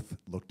we both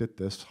looked at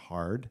this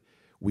hard,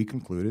 we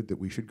concluded that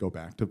we should go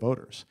back to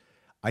voters.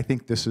 I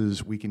think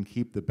we can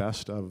keep the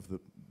best of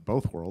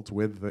both worlds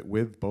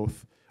with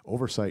both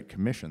oversight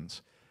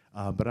commissions,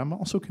 but I'm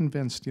also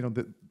convinced,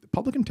 that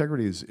public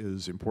integrity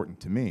is important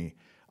to me.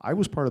 I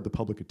was part of the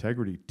public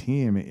integrity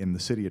team in the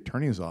city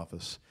attorney's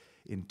office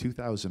in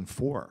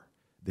 2004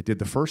 that did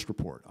the first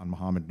report on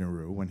Mohamed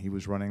Nuru when he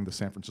was running the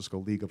San Francisco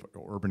League of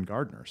Urban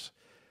Gardeners.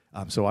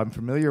 So I'm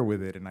familiar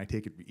with it, and I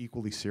take it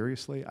equally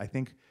seriously. I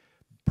think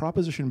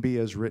Proposition B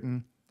as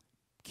written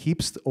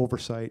keeps the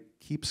oversight,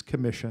 keeps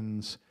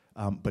commissions,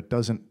 but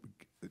doesn't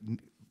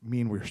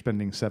mean we're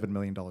spending $7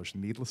 million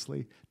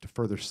needlessly to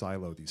further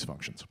silo these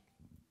functions.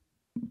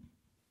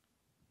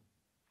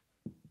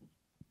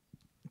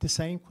 The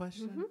same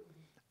question?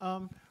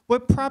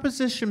 With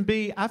Proposition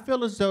B, I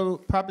feel as though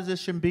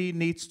Proposition B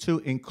needs to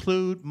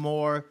include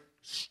more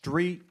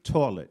street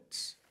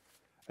toilets,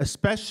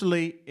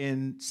 especially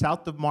in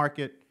South of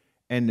Market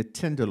and the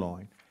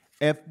Tenderloin.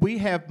 If we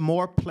have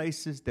more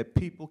places that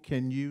people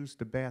can use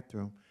the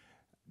bathroom,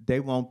 they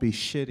won't be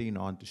shitting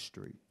on the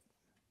street.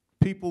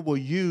 People will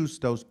use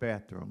those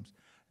bathrooms.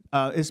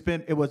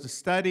 It was a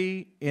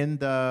study in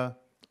the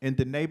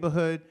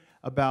neighborhood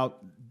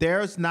about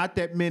there's not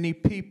that many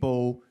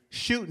people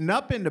shooting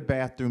up in the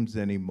bathrooms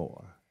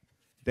anymore.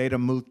 They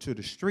done moved to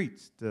the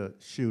streets to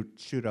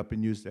shoot up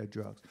and use their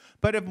drugs.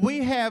 But if we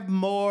have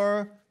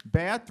more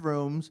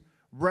bathrooms,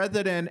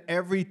 rather than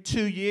every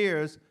 2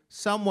 years,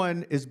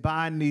 someone is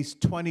buying these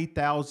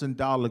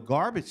 $20,000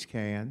 garbage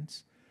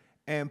cans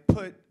and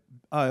put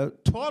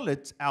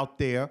toilets out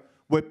there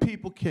where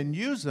people can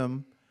use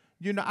them.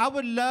 I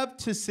would love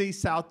to see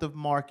South of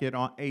Market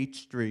on 8th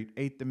Street,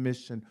 8th and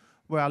Mission,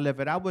 where I live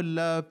at. I would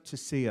love to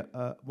see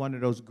one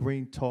of those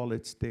green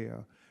toilets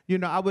there.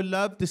 I would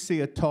love to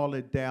see a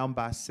toilet down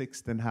by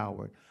 6th and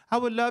Howard. I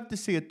would love to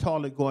see a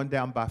toilet going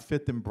down by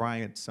 5th and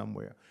Bryant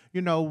somewhere.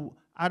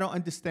 I don't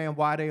understand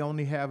why they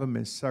only have them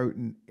in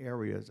certain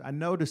areas. I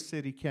know the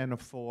city can't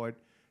afford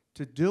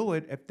to do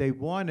it if they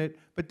want it,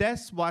 but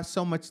that's why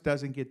so much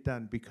doesn't get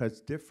done,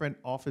 because different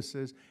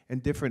offices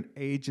and different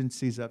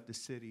agencies of the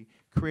city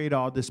create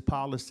all this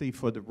policy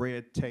for the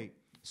red tape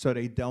so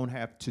they don't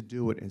have to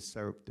do it and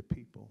serve the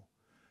people.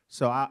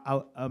 So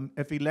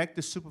if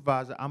elected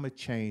supervisor, I'm going to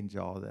change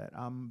all that.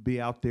 I'm going to be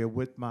out there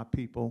with my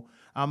people.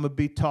 I'm going to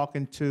be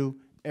talking to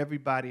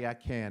everybody I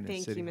can in City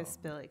Hall. Thank you, Ms.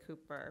 Billy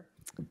Cooper.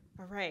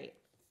 All right,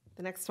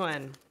 the next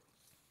one.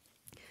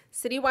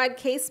 Citywide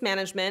Case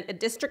Management, a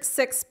District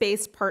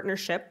 6-based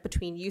partnership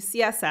between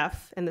UCSF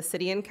and the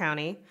city and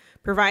county,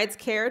 provides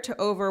care to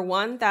over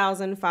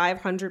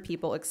 1,500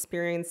 people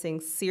experiencing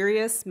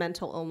serious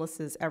mental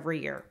illnesses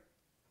every year.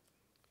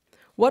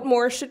 What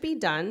more should be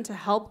done to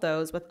help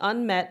those with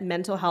unmet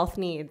mental health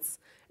needs?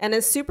 And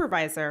as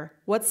supervisor,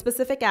 what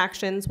specific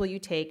actions will you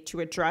take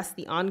to address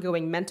the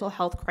ongoing mental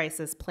health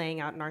crisis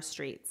playing out in our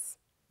streets?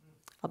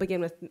 I'll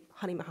begin with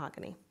Honey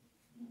Mahogany.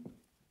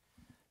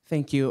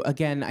 Thank you.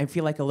 Again, I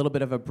feel like a little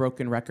bit of a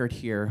broken record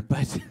here,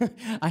 but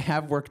I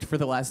have worked for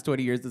the last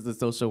 20 years as a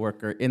social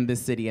worker in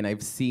this city, and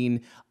I've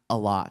seen a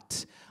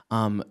lot.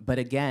 But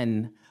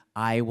again,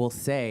 I will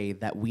say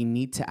that we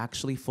need to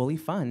actually fully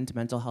fund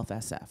mental health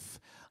SF.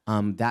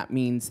 That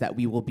means that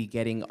we will be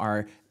getting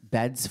our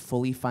beds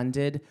fully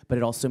funded, but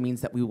it also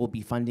means that we will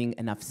be funding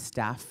enough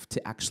staff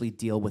to actually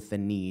deal with the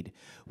need.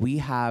 We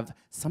have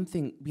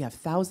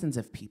thousands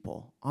of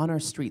people on our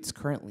streets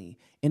currently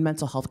in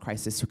mental health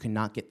crisis who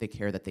cannot get the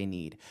care that they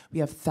need. We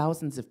have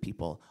thousands of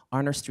people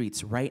on our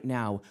streets right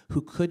now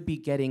who could be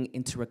getting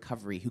into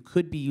recovery, who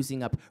could be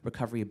using up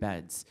recovery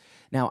beds.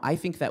 Now, I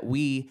think that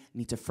we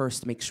need to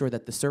first make sure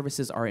that the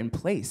services are in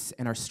place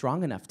and are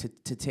strong enough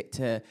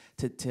to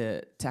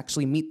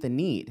actually meet the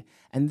need.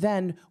 And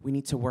then we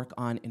need to work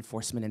on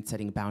enforcement and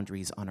setting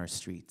boundaries on our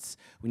streets.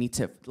 We need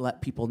to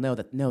let people know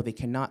that, no, they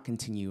cannot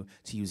continue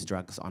to use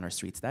drugs on our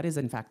streets. That is,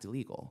 in fact,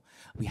 illegal.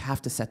 We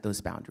have to set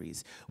those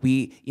boundaries.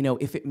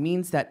 If it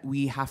means that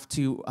we have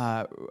to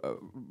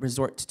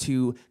resort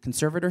to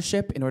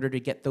conservatorship in order to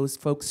get those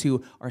folks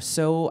who are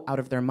so out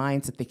of their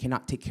minds that they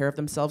cannot take care of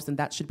themselves, then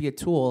that should be a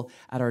tool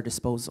at our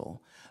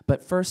disposal.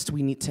 But first,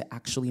 we need to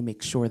actually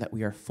make sure that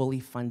we are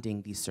fully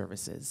funding these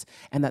services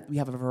and that we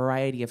have a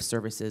variety of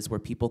services where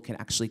people can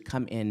actually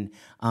come in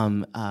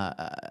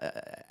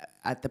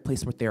at the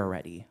place where they're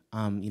ready.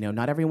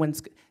 Not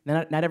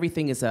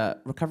everything is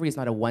recovery is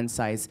not a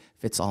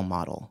one-size-fits-all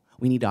model.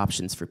 We need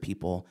options for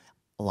people,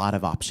 a lot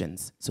of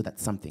options, so that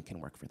something can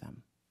work for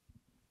them.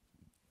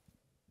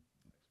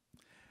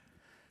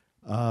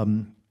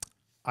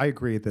 I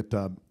agree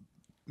that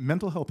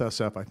Mental Health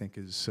SF, I think,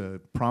 is a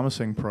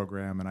promising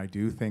program, and I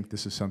do think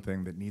this is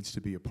something that needs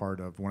to be a part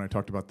of. When I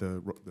talked about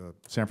the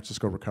San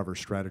Francisco Recover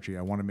strategy,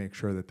 I want to make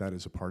sure that that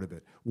is a part of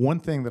it. One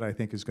thing that I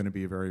think is going to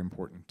be very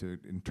important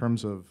in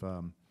terms of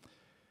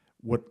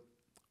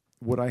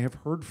what I have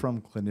heard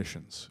from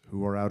clinicians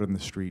who are out in the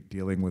street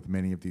dealing with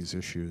many of these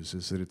issues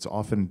is that it's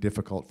often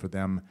difficult for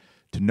them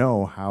to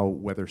know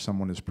whether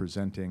someone is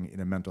presenting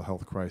in a mental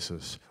health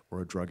crisis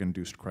or a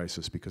drug-induced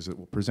crisis, because it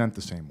will present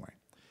the same way.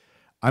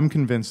 I'm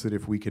convinced that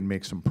if we can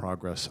make some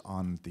progress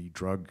on the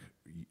drug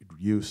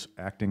use,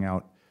 acting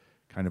out,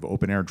 kind of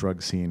open-air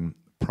drug scene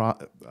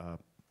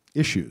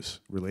issues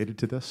related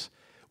to this,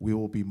 we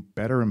will be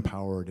better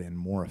empowered and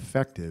more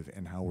effective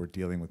in how we're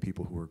dealing with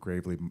people who are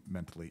gravely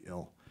mentally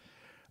ill.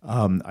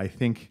 I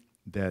think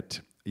that,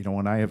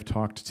 when I have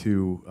talked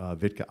to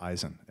Vitka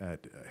Eisen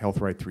at Health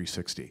Right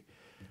 360,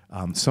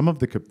 some of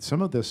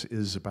this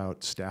is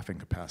about staffing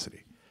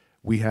capacity.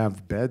 We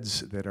have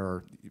beds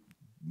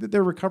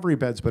they're recovery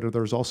beds, but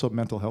there's also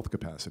mental health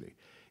capacity.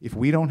 If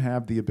we don't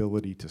have the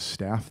ability to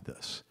staff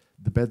this,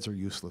 the beds are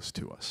useless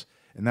to us.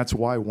 And that's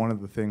why one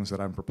of the things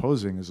that I'm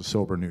proposing is a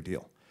sober new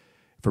deal.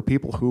 For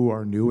people who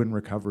are new in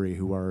recovery,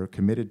 who are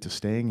committed to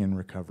staying in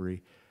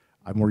recovery,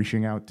 I'm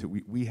reaching out to,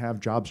 we have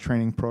jobs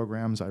training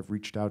programs. I've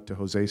reached out to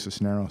Jose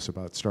Cisneros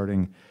about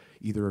starting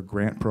either a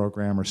grant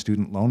program or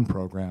student loan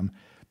program,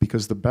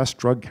 because the best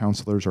drug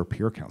counselors are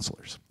peer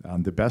counselors.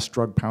 The best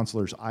drug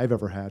counselors I've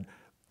ever had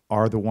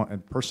are the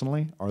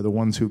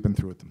ones who've been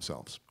through it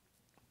themselves.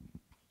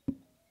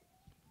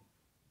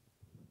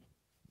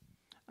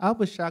 I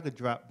wish I could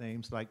drop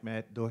names like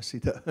Matt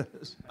Dorsey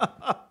does.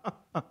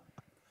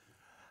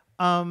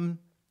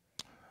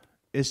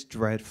 It's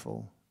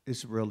dreadful.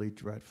 It's really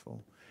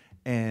dreadful.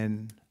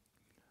 And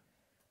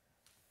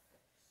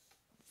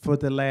for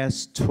the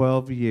last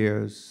 12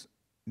 years,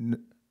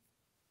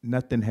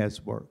 nothing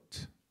has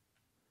worked,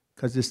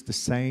 because it's the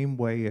same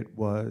way it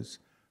was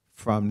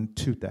from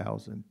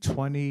 2000,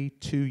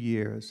 22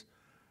 years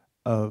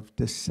of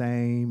the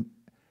same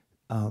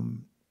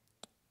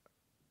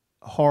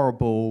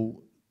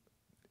horrible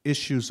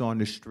issues on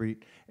the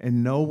street,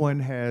 and no one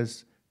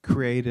has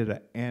created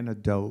an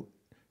antidote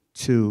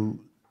to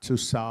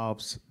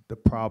solve the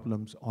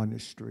problems on the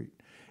street.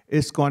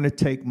 It's going to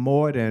take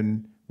more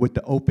than with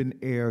the open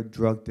air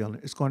drug dealing.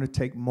 It's going to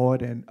take more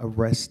than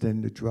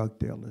arresting the drug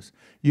dealers.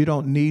 You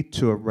don't need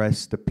to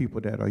arrest the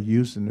people that are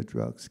using the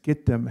drugs.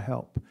 Get them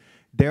help.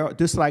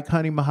 Just like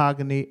Honey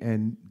Mahogany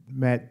and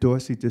Matt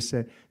Dorsey just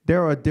said,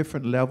 there are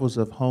different levels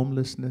of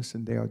homelessness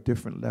and there are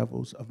different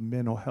levels of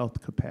mental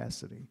health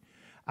capacity.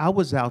 I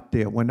was out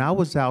there. When I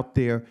was out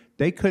there,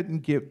 they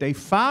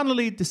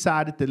finally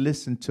decided to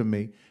listen to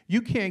me.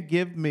 You can't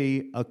give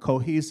me a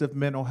cohesive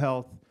mental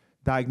health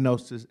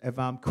diagnosis if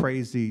I'm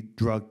crazy,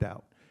 drugged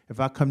out, if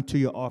I come to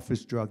your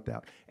office drugged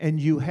out. And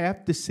you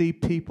have to see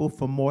people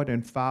for more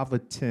than 5 or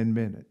 10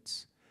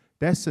 minutes.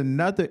 That's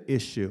another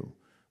issue.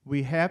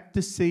 We have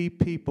to see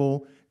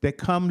people that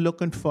come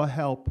looking for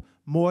help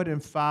more than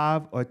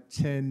 5 or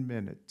 10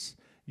 minutes.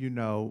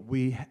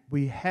 We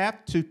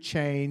have to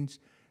change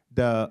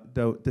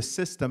the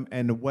system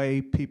and the way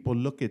people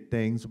look at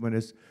things when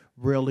it's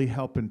really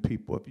helping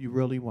people, if you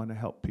really want to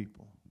help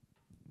people.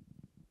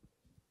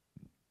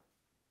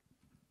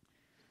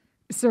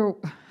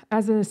 So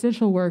as an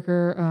essential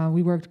worker,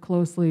 we worked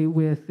closely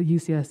with the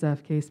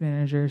UCSF case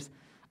managers,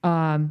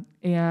 and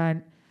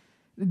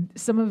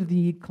some of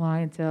the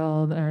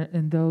clientele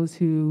and those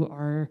who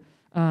are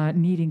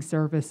needing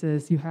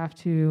services, you have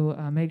to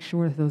make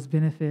sure that those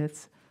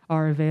benefits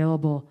are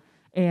available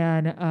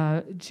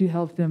and to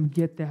help them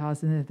get the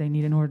housing that they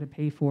need in order to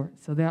pay for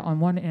it. So that on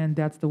one end,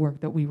 that's the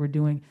work that we were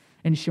doing,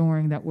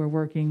 ensuring that we're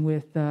working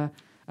with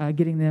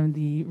getting them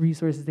the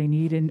resources they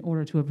need in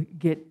order to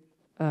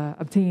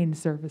obtain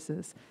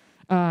services.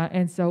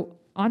 And so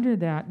under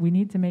that, we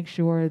need to make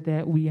sure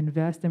that we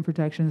invest in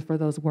protections for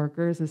those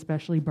workers,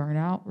 especially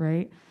burnout,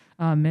 right?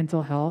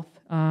 Mental health,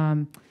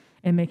 and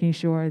making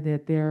sure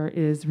that there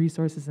is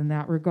resources in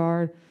that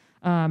regard.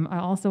 I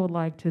also would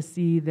like to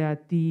see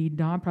that the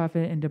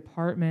nonprofit and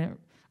department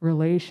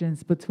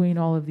relations between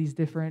all of these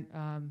different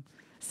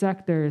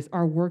sectors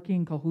are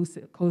working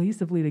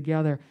cohesively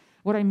together.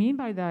 What I mean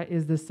by that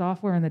is the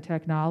software and the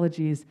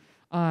technologies,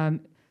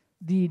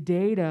 the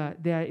data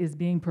that is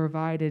being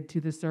provided to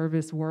the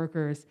service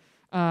workers,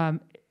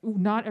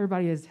 not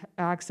everybody has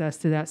access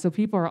to that. So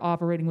people are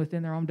operating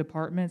within their own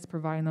departments,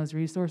 providing those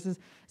resources.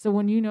 So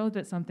when you know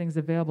that something's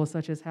available,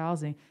 such as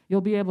housing, you'll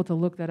be able to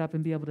look that up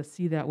and be able to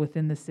see that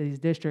within the city's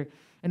district.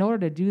 In order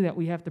to do that,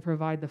 we have to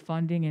provide the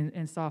funding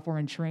and software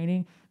and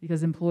training,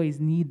 because employees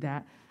need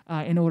that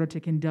in order to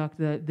conduct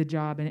the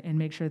job and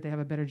make sure that they have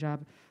a better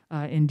job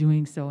in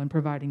doing so and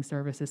providing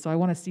services. So I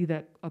want to see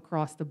that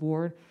across the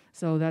board.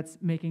 So that's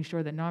making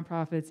sure that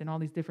nonprofits and all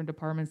these different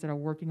departments that are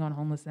working on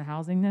homeless and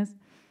housingness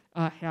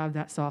have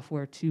that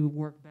software to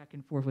work back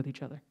and forth with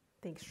each other.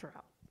 Thanks,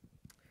 Sherelle.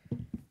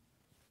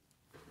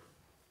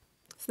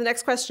 So the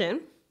next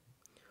question,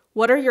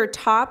 what are your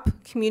top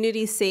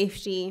community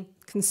safety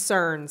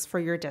concerns for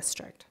your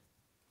district?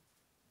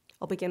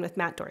 I'll begin with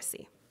Matt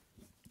Dorsey.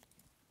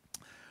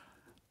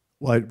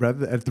 Well,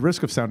 at the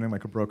risk of sounding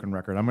like a broken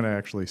record, I'm going to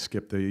actually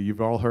skip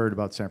you've all heard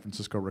about San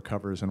Francisco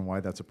Recovers and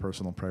why that's a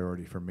personal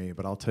priority for me,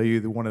 but I'll tell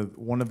you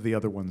one of the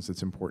other ones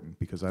that's important,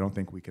 because I don't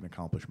think we can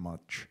accomplish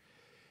much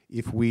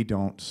if we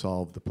don't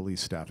solve the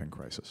police staffing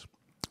crisis.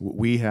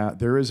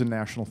 There is a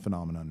national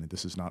phenomenon, and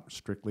this is not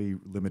strictly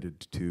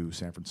limited to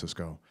San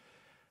Francisco,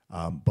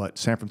 but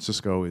San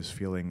Francisco is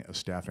feeling a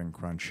staffing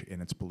crunch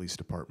in its police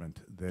department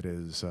that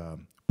is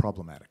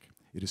problematic.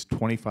 It is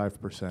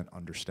 25%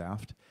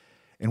 understaffed.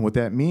 And what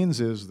that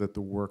means is that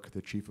the work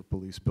that Chief of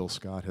Police Bill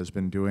Scott has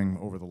been doing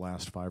over the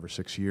last 5 or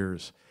 6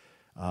 years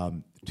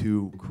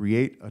to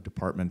create a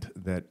department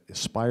that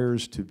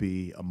aspires to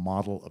be a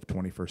model of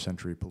 21st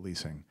century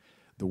policing,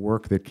 the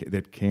work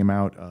that came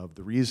out of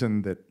the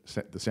reason that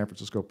the San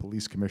Francisco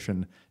Police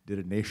Commission did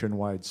a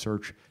nationwide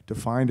search to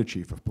find a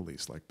chief of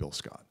police like Bill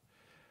Scott,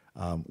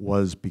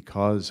 was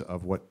because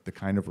of what the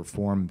kind of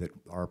reform that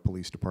our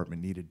police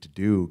department needed to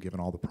do,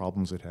 given all the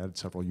problems it had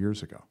several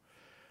years ago.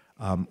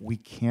 We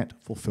can't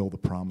fulfill the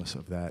promise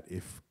of that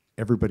if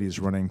everybody is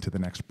running to the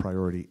next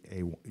priority,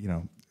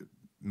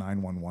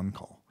 911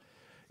 call.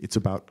 It's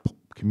about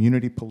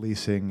community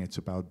policing, it's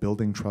about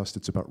building trust,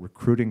 it's about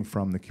recruiting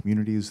from the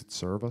communities that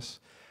serve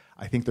us.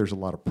 I think there's a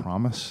lot of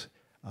promise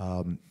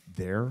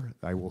there.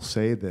 I will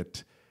say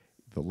that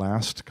the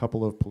last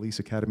couple of police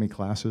academy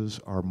classes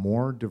are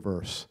more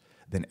diverse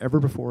than ever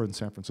before in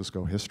San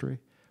Francisco history,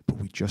 but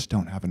we just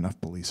don't have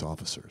enough police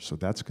officers. So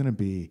that's going to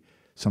be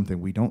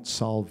something. We don't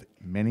solve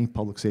many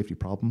public safety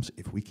problems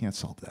if we can't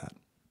solve that.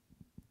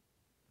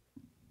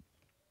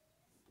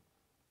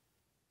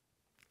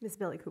 Ms.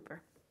 Billy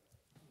Cooper.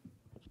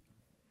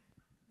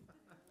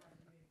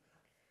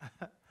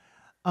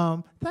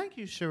 Thank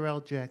you,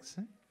 Sherelle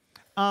Jackson.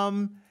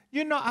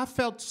 I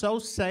felt so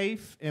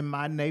safe in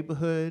my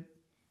neighborhood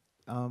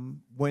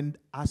when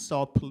I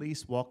saw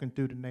police walking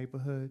through the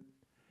neighborhood.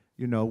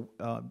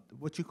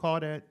 What you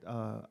call that?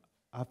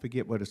 I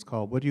forget what it's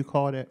called. What do you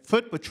call that?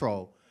 Foot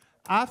patrol.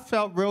 I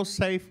felt real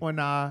safe when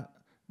I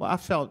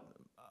felt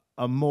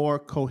a more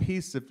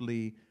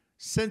cohesively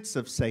sense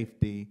of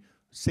safety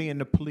seeing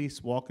the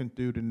police walking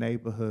through the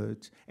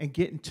neighborhoods and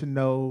getting to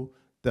know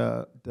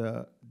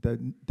the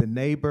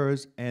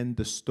neighbors and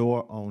the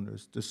store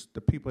owners,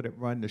 the people that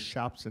run the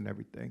shops and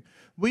everything.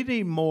 We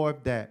need more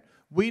of that.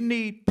 We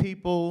need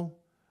people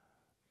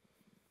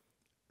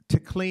to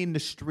clean the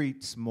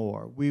streets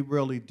more. We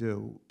really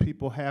do.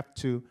 People have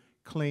to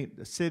clean.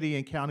 The city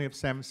and county of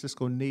San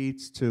Francisco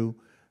needs to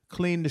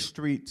clean the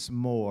streets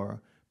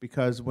more,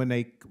 because when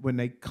they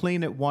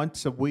clean it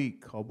once a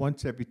week or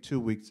once every 2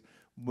 weeks,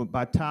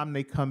 by the time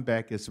they come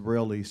back, it's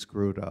really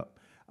screwed up.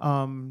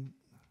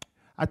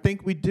 I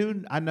think we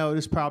do. I know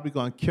it's probably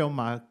going to kill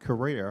my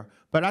career,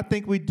 but I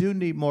think we do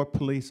need more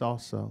police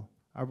also.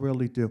 I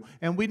really do.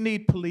 And we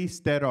need police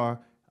that are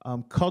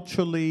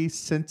culturally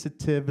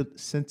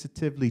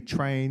sensitively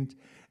trained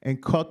and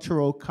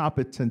cultural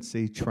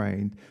competency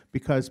trained,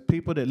 because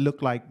people that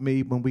look like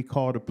me, when we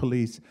call the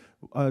police,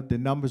 the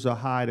numbers are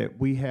high that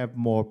we have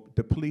more,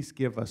 the police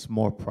give us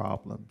more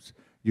problems.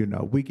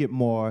 We get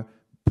more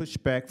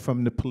pushback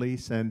from the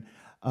police, and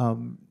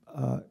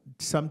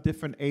some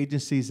different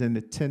agencies in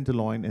the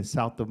Tenderloin and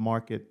South of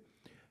Market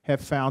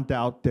have found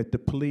out that the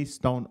police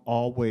don't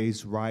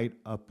always write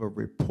up a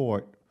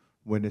report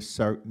when it's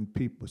certain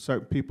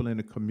people in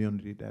the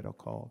community that are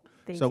called.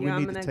 Thank so you. we I'm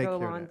need going to to take go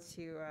care on of that.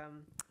 to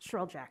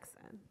Sherelle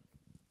Jackson.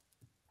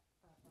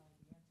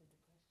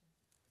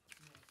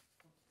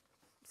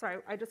 Sorry,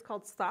 I just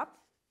called stop.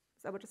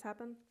 Is that what just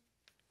happened?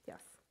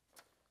 Yes.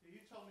 You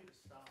told me to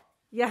stop.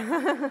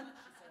 Yeah.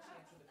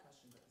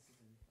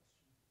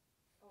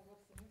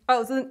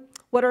 Oh, so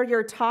what are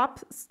your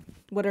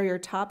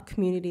top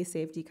community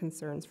safety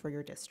concerns for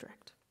your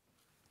district?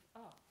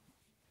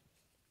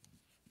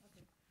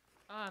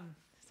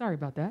 Sorry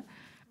about that.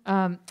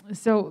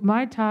 So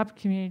my top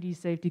community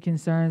safety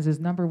concerns is,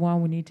 number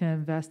one, we need to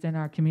invest in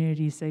our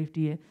community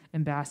safety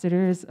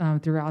ambassadors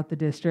throughout the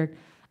district.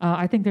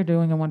 I think they're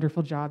doing a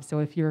wonderful job. So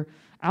if you're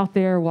out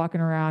there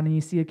walking around and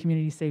you see a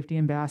community safety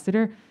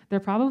ambassador, they're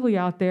probably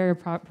out there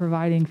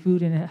providing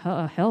food and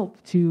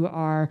help to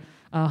our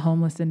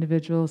homeless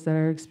individuals that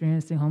are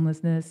experiencing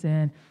homelessness,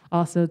 and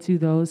also to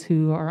those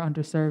who are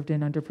underserved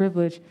and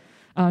underprivileged.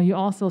 You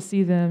also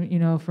see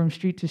them, from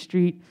street to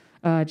street,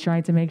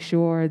 trying to make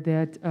sure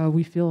that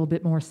we feel a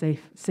bit more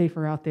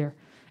safer out there.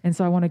 And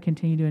so I want to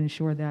continue to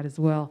ensure that as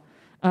well.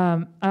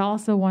 I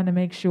also want to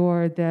make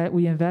sure that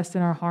we invest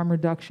in our harm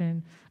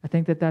reduction. I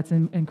think that that's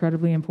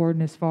incredibly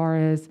important as far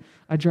as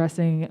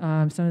addressing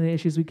some of the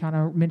issues we kind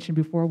of mentioned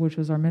before, which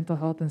was our mental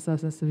health and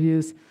substance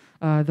abuse.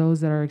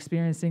 Those that are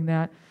experiencing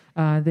that,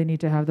 they need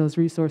to have those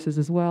resources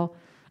as well.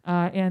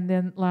 And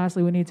then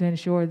lastly, we need to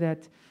ensure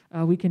that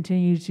we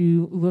continue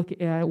to look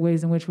at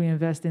ways in which we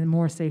invest in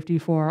more safety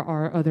for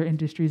our other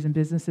industries and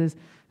businesses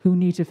who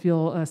need to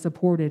feel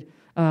supported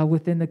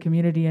within the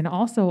community, and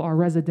also our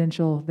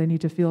residential. They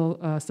need to feel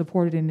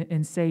supported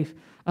and safe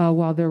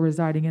while they're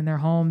residing in their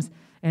homes.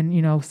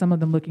 And some of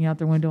them looking out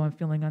their window and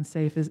feeling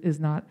unsafe is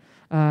not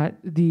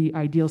the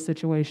ideal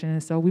situation.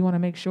 And so we want to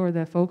make sure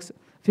that folks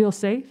feel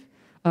safe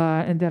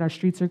and that our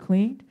streets are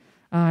cleaned.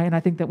 And I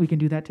think that we can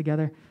do that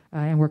together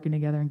and working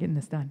together and getting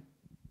this done.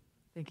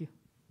 Thank you.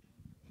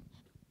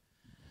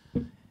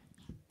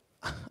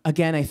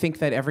 Again, I think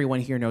that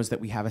everyone here knows that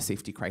we have a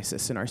safety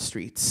crisis in our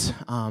streets.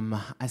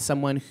 As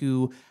someone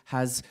who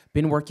has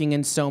been working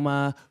in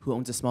Soma, who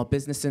owns a small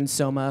business in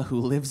Soma, who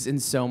lives in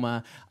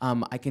Soma,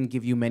 I can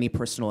give you many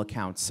personal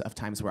accounts of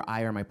times where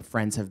I or my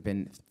friends have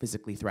been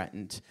physically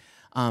threatened.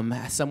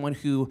 As someone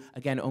who,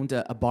 again, owned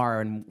a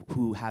bar and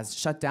who has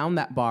shut down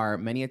that bar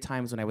many a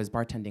times when I was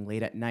bartending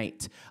late at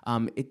night,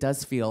 it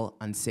does feel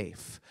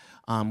unsafe.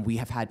 We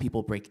have had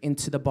people break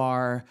into the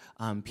bar,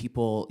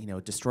 people,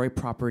 destroy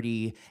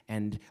property,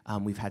 and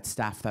we've had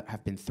staff that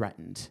have been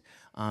threatened.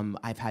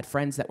 I've had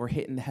friends that were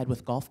hit in the head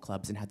with golf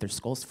clubs and had their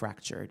skulls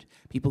fractured,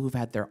 people who've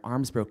had their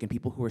arms broken,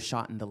 people who were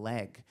shot in the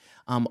leg,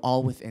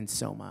 all within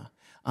Soma.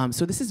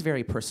 So this is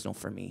very personal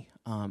for me.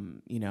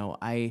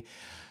 I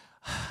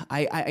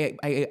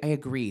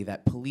agree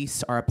that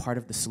police are a part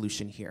of the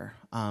solution here.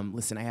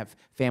 Listen, I have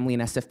family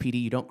in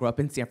SFPD. You don't grow up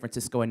in San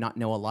Francisco and not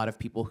know a lot of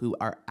people who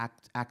are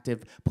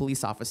active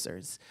police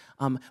officers.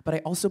 But I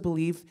also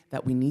believe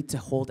that we need to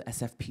hold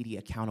SFPD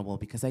accountable,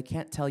 because I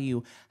can't tell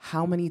you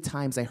how many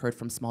times I heard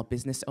from small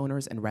business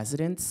owners and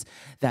residents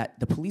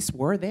that the police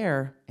were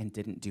there and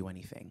didn't do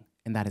anything.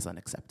 And that is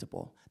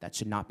unacceptable. That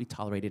should not be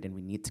tolerated, and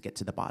we need to get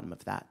to the bottom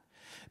of that.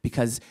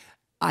 Because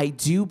I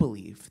do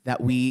believe that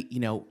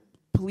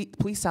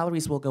police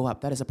salaries will go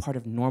up. That is a part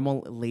of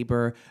normal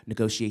labor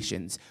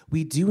negotiations.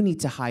 We do need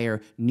to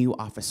hire new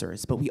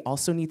officers, but we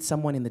also need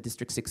someone in the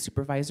District 6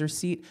 supervisor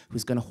seat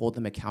who's going to hold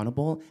them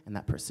accountable, and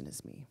that person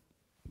is me.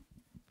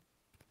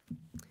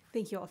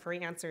 Thank you all for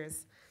your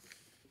answers.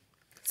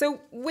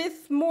 So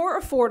with more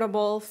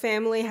affordable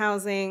family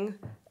housing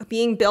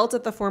being built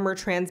at the former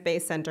Trans Bay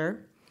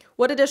Center,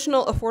 what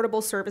additional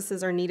affordable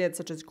services are needed,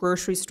 such as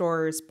grocery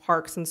stores,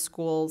 parks, and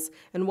schools,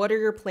 and what are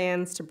your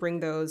plans to bring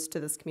those to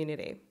this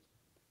community?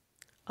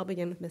 I'll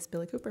begin with Ms.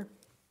 Billy Cooper.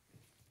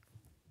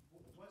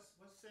 What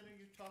center are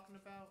you talking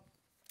about?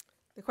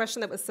 The question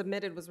that was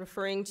submitted was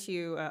referring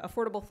to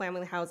affordable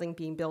family housing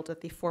being built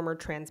at the former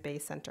Trans Bay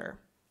Center.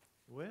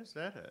 Where's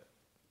that at?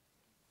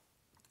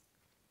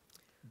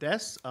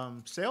 That's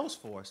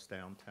Salesforce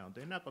downtown.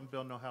 They're not going to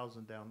build no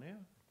housing down there.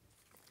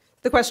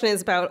 The question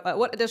is about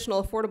what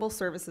additional affordable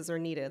services are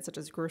needed, such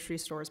as grocery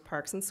stores,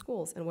 parks, and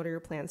schools, and what are your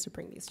plans to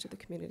bring these to the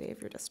community of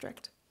your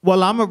district?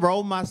 Well, I'm going to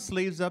roll my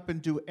sleeves up and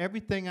do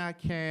everything I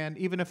can,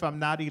 even if I'm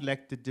not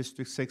elected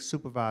District 6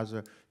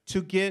 supervisor,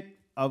 to get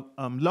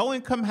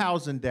low-income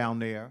housing down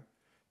there,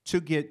 to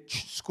get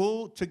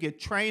school, to get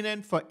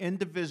training for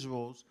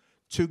individuals,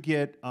 to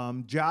get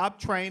job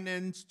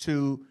trainings,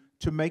 to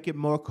make it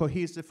more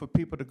cohesive for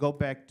people to go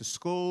back to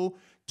school.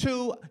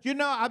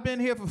 I've been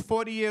here for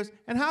 40 years,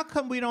 and how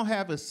come we don't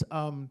have a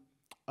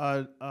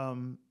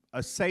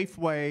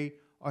Safeway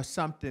or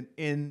something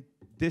in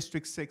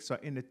District 6 or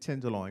in the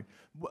Tenderloin?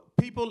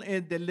 People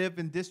that live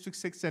in District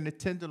 6 and the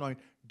Tenderloin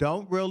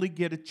don't really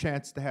get a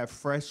chance to have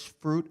fresh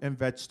fruit and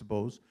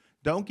vegetables,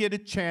 don't get a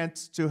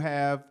chance to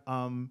have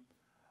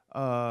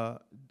a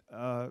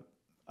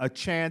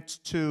chance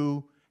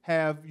to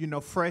have,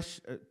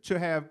 fresh, to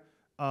have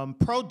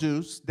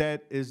produce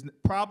that is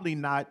probably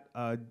not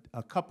a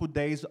couple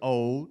days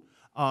old.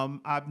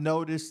 I've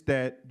noticed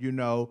that,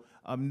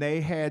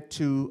 they had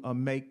to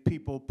make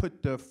people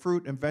put the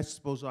fruit and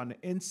vegetables on the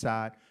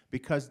inside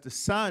because the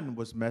sun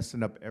was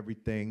messing up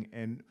everything.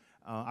 And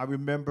I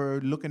remember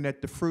looking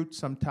at the fruit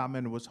sometime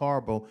and it was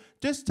horrible.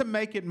 Just to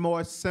make it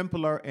more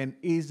simpler and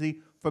easy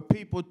for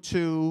people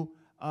to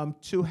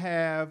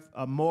have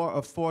more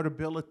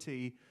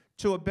affordability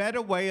to a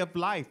better way of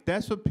life.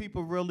 That's what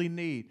people really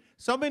need.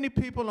 So many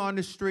people on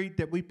the street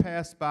that we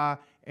pass by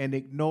and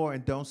ignore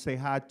and don't say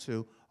hi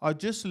to are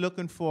just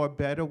looking for a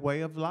better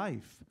way of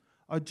life,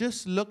 or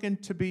just looking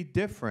to be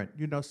different,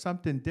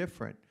 something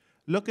different,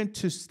 looking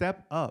to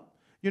step up.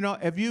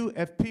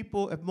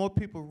 If more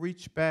people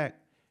reach back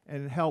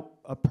and help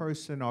a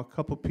person or a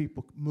couple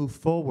people move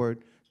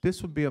forward,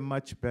 this would be a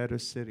much better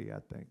city, I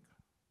think.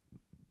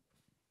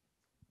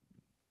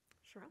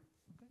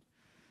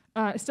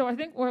 So I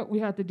think what we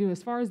have to do,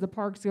 as far as the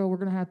parks go, we're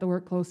going to have to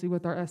work closely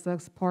with our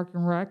SX Park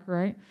and Rec,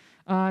 right?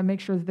 Make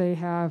sure that they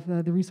have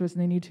the resources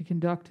they need to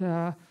conduct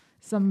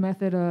some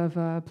method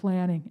of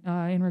planning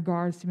in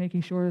regards to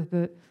making sure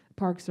that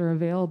parks are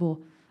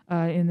available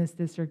in this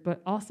district.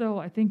 But also,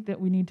 I think that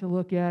we need to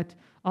look at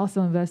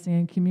also investing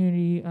in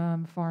community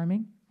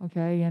farming,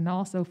 okay, and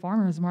also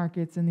farmers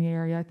markets in the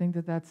area. I think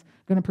that that's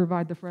going to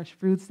provide the fresh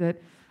fruits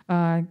that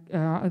the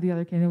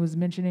other candidate was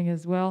mentioning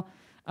as well.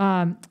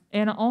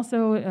 And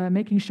also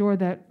making sure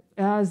that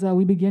as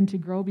we begin to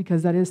grow,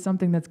 because that is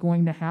something that's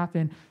going to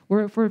happen,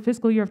 for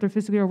fiscal year after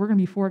fiscal year, we're going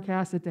to be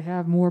forecasted to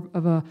have more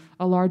of a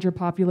larger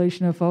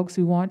population of folks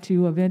who want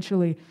to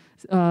eventually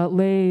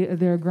lay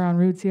their ground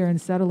roots here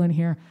and settle in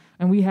here.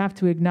 And we have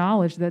to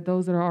acknowledge that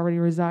those that are already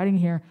residing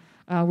here,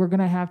 we're going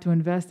to have to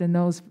invest in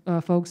those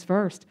folks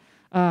first.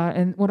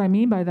 And what I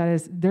mean by that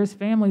is there's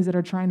families that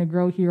are trying to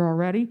grow here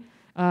already,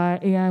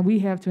 And we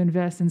have to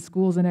invest in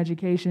schools and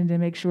education to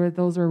make sure that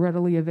those are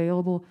readily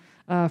available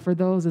for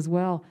those as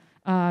well.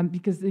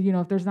 Because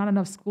if there's not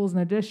enough schools in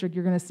the district,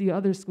 you're going to see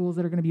other schools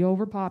that are going to be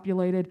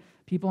overpopulated.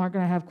 People aren't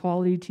going to have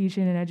quality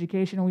teaching and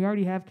education, and we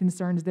already have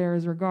concerns there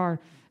as regard.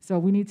 So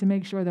we need to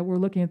make sure that we're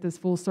looking at this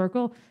full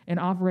circle and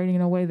operating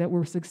in a way that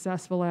we're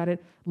successful at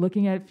it,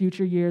 looking at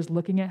future years,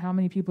 looking at how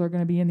many people are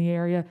going to be in the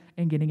area,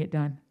 and getting it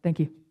done. Thank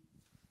you.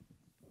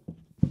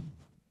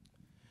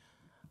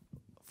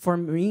 For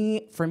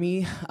me,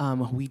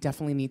 we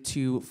definitely need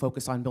to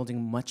focus on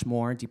building much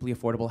more deeply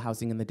affordable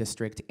housing in the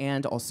district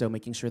and also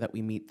making sure that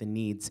we meet the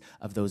needs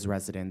of those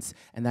residents.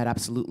 And that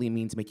absolutely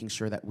means making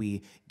sure that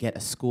we get a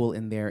school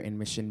in there in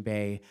Mission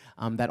Bay.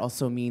 That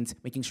also means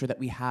making sure that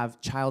we have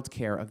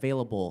childcare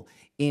available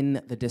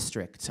in the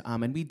district.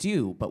 And we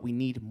do, but we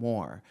need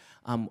more.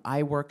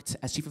 I worked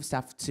as chief of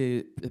staff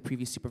to the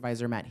previous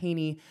supervisor, Matt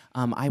Haney.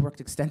 I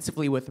worked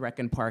extensively with Rec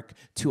and Park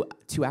to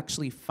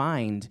actually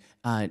find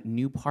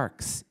new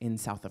parks in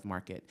South of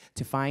Market,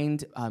 to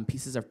find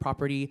pieces of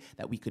property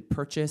that we could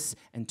purchase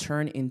and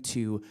turn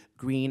into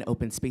green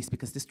open space,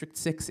 because District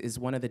 6 is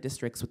one of the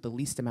districts with the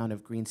least amount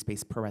of green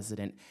space per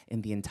resident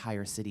in the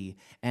entire city.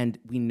 And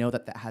we know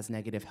that that has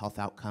negative health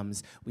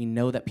outcomes. We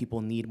know that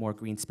people need more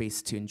green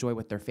space to enjoy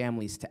with their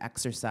families, to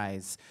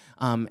exercise.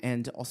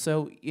 And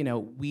also,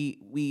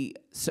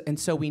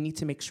 so we need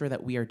to make sure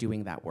that we are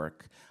doing that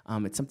work.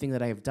 It's something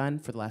that I have done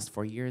for the last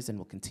 4 years and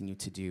will continue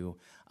to do.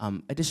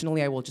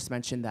 Additionally, I will just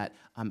mention that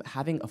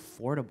having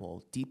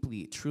affordable,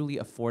 truly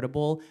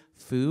affordable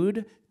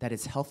food that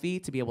is healthy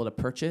to be able to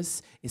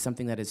purchase is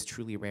something that is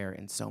truly rare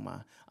in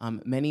Soma.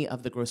 Many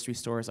of the grocery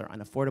stores are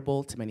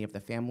unaffordable to many of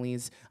the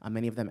families.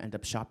 Many of them end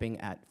up shopping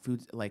at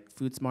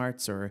Food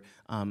Smarts or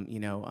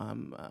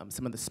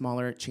some of the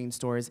smaller chain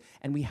stores.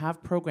 And we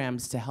have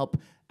programs to help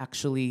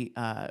actually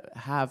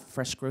have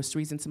fresh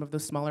groceries in some of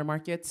those smaller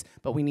markets,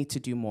 but we need to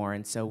do more.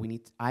 And so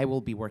I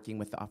will be working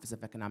with the Office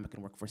of Economic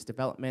and Workforce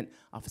Development,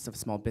 Office of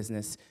Small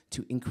Business,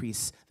 to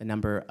increase the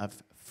number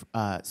of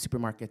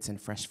supermarkets and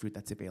fresh fruit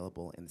that's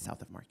available in the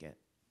South of Market.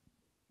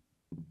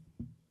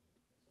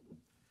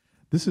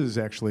 This is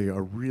actually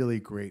a really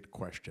great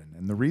question.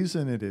 And the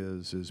reason it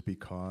is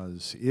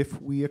because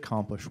if we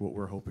accomplish what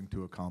we're hoping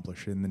to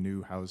accomplish in the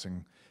new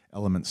housing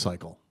element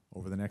cycle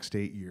over the next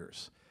 8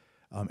 years,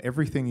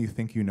 everything you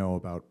think you know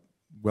about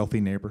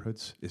wealthy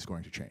neighborhoods is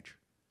going to change.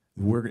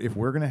 If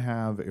we're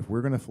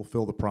going to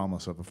fulfill the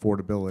promise of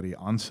affordability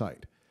on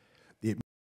site,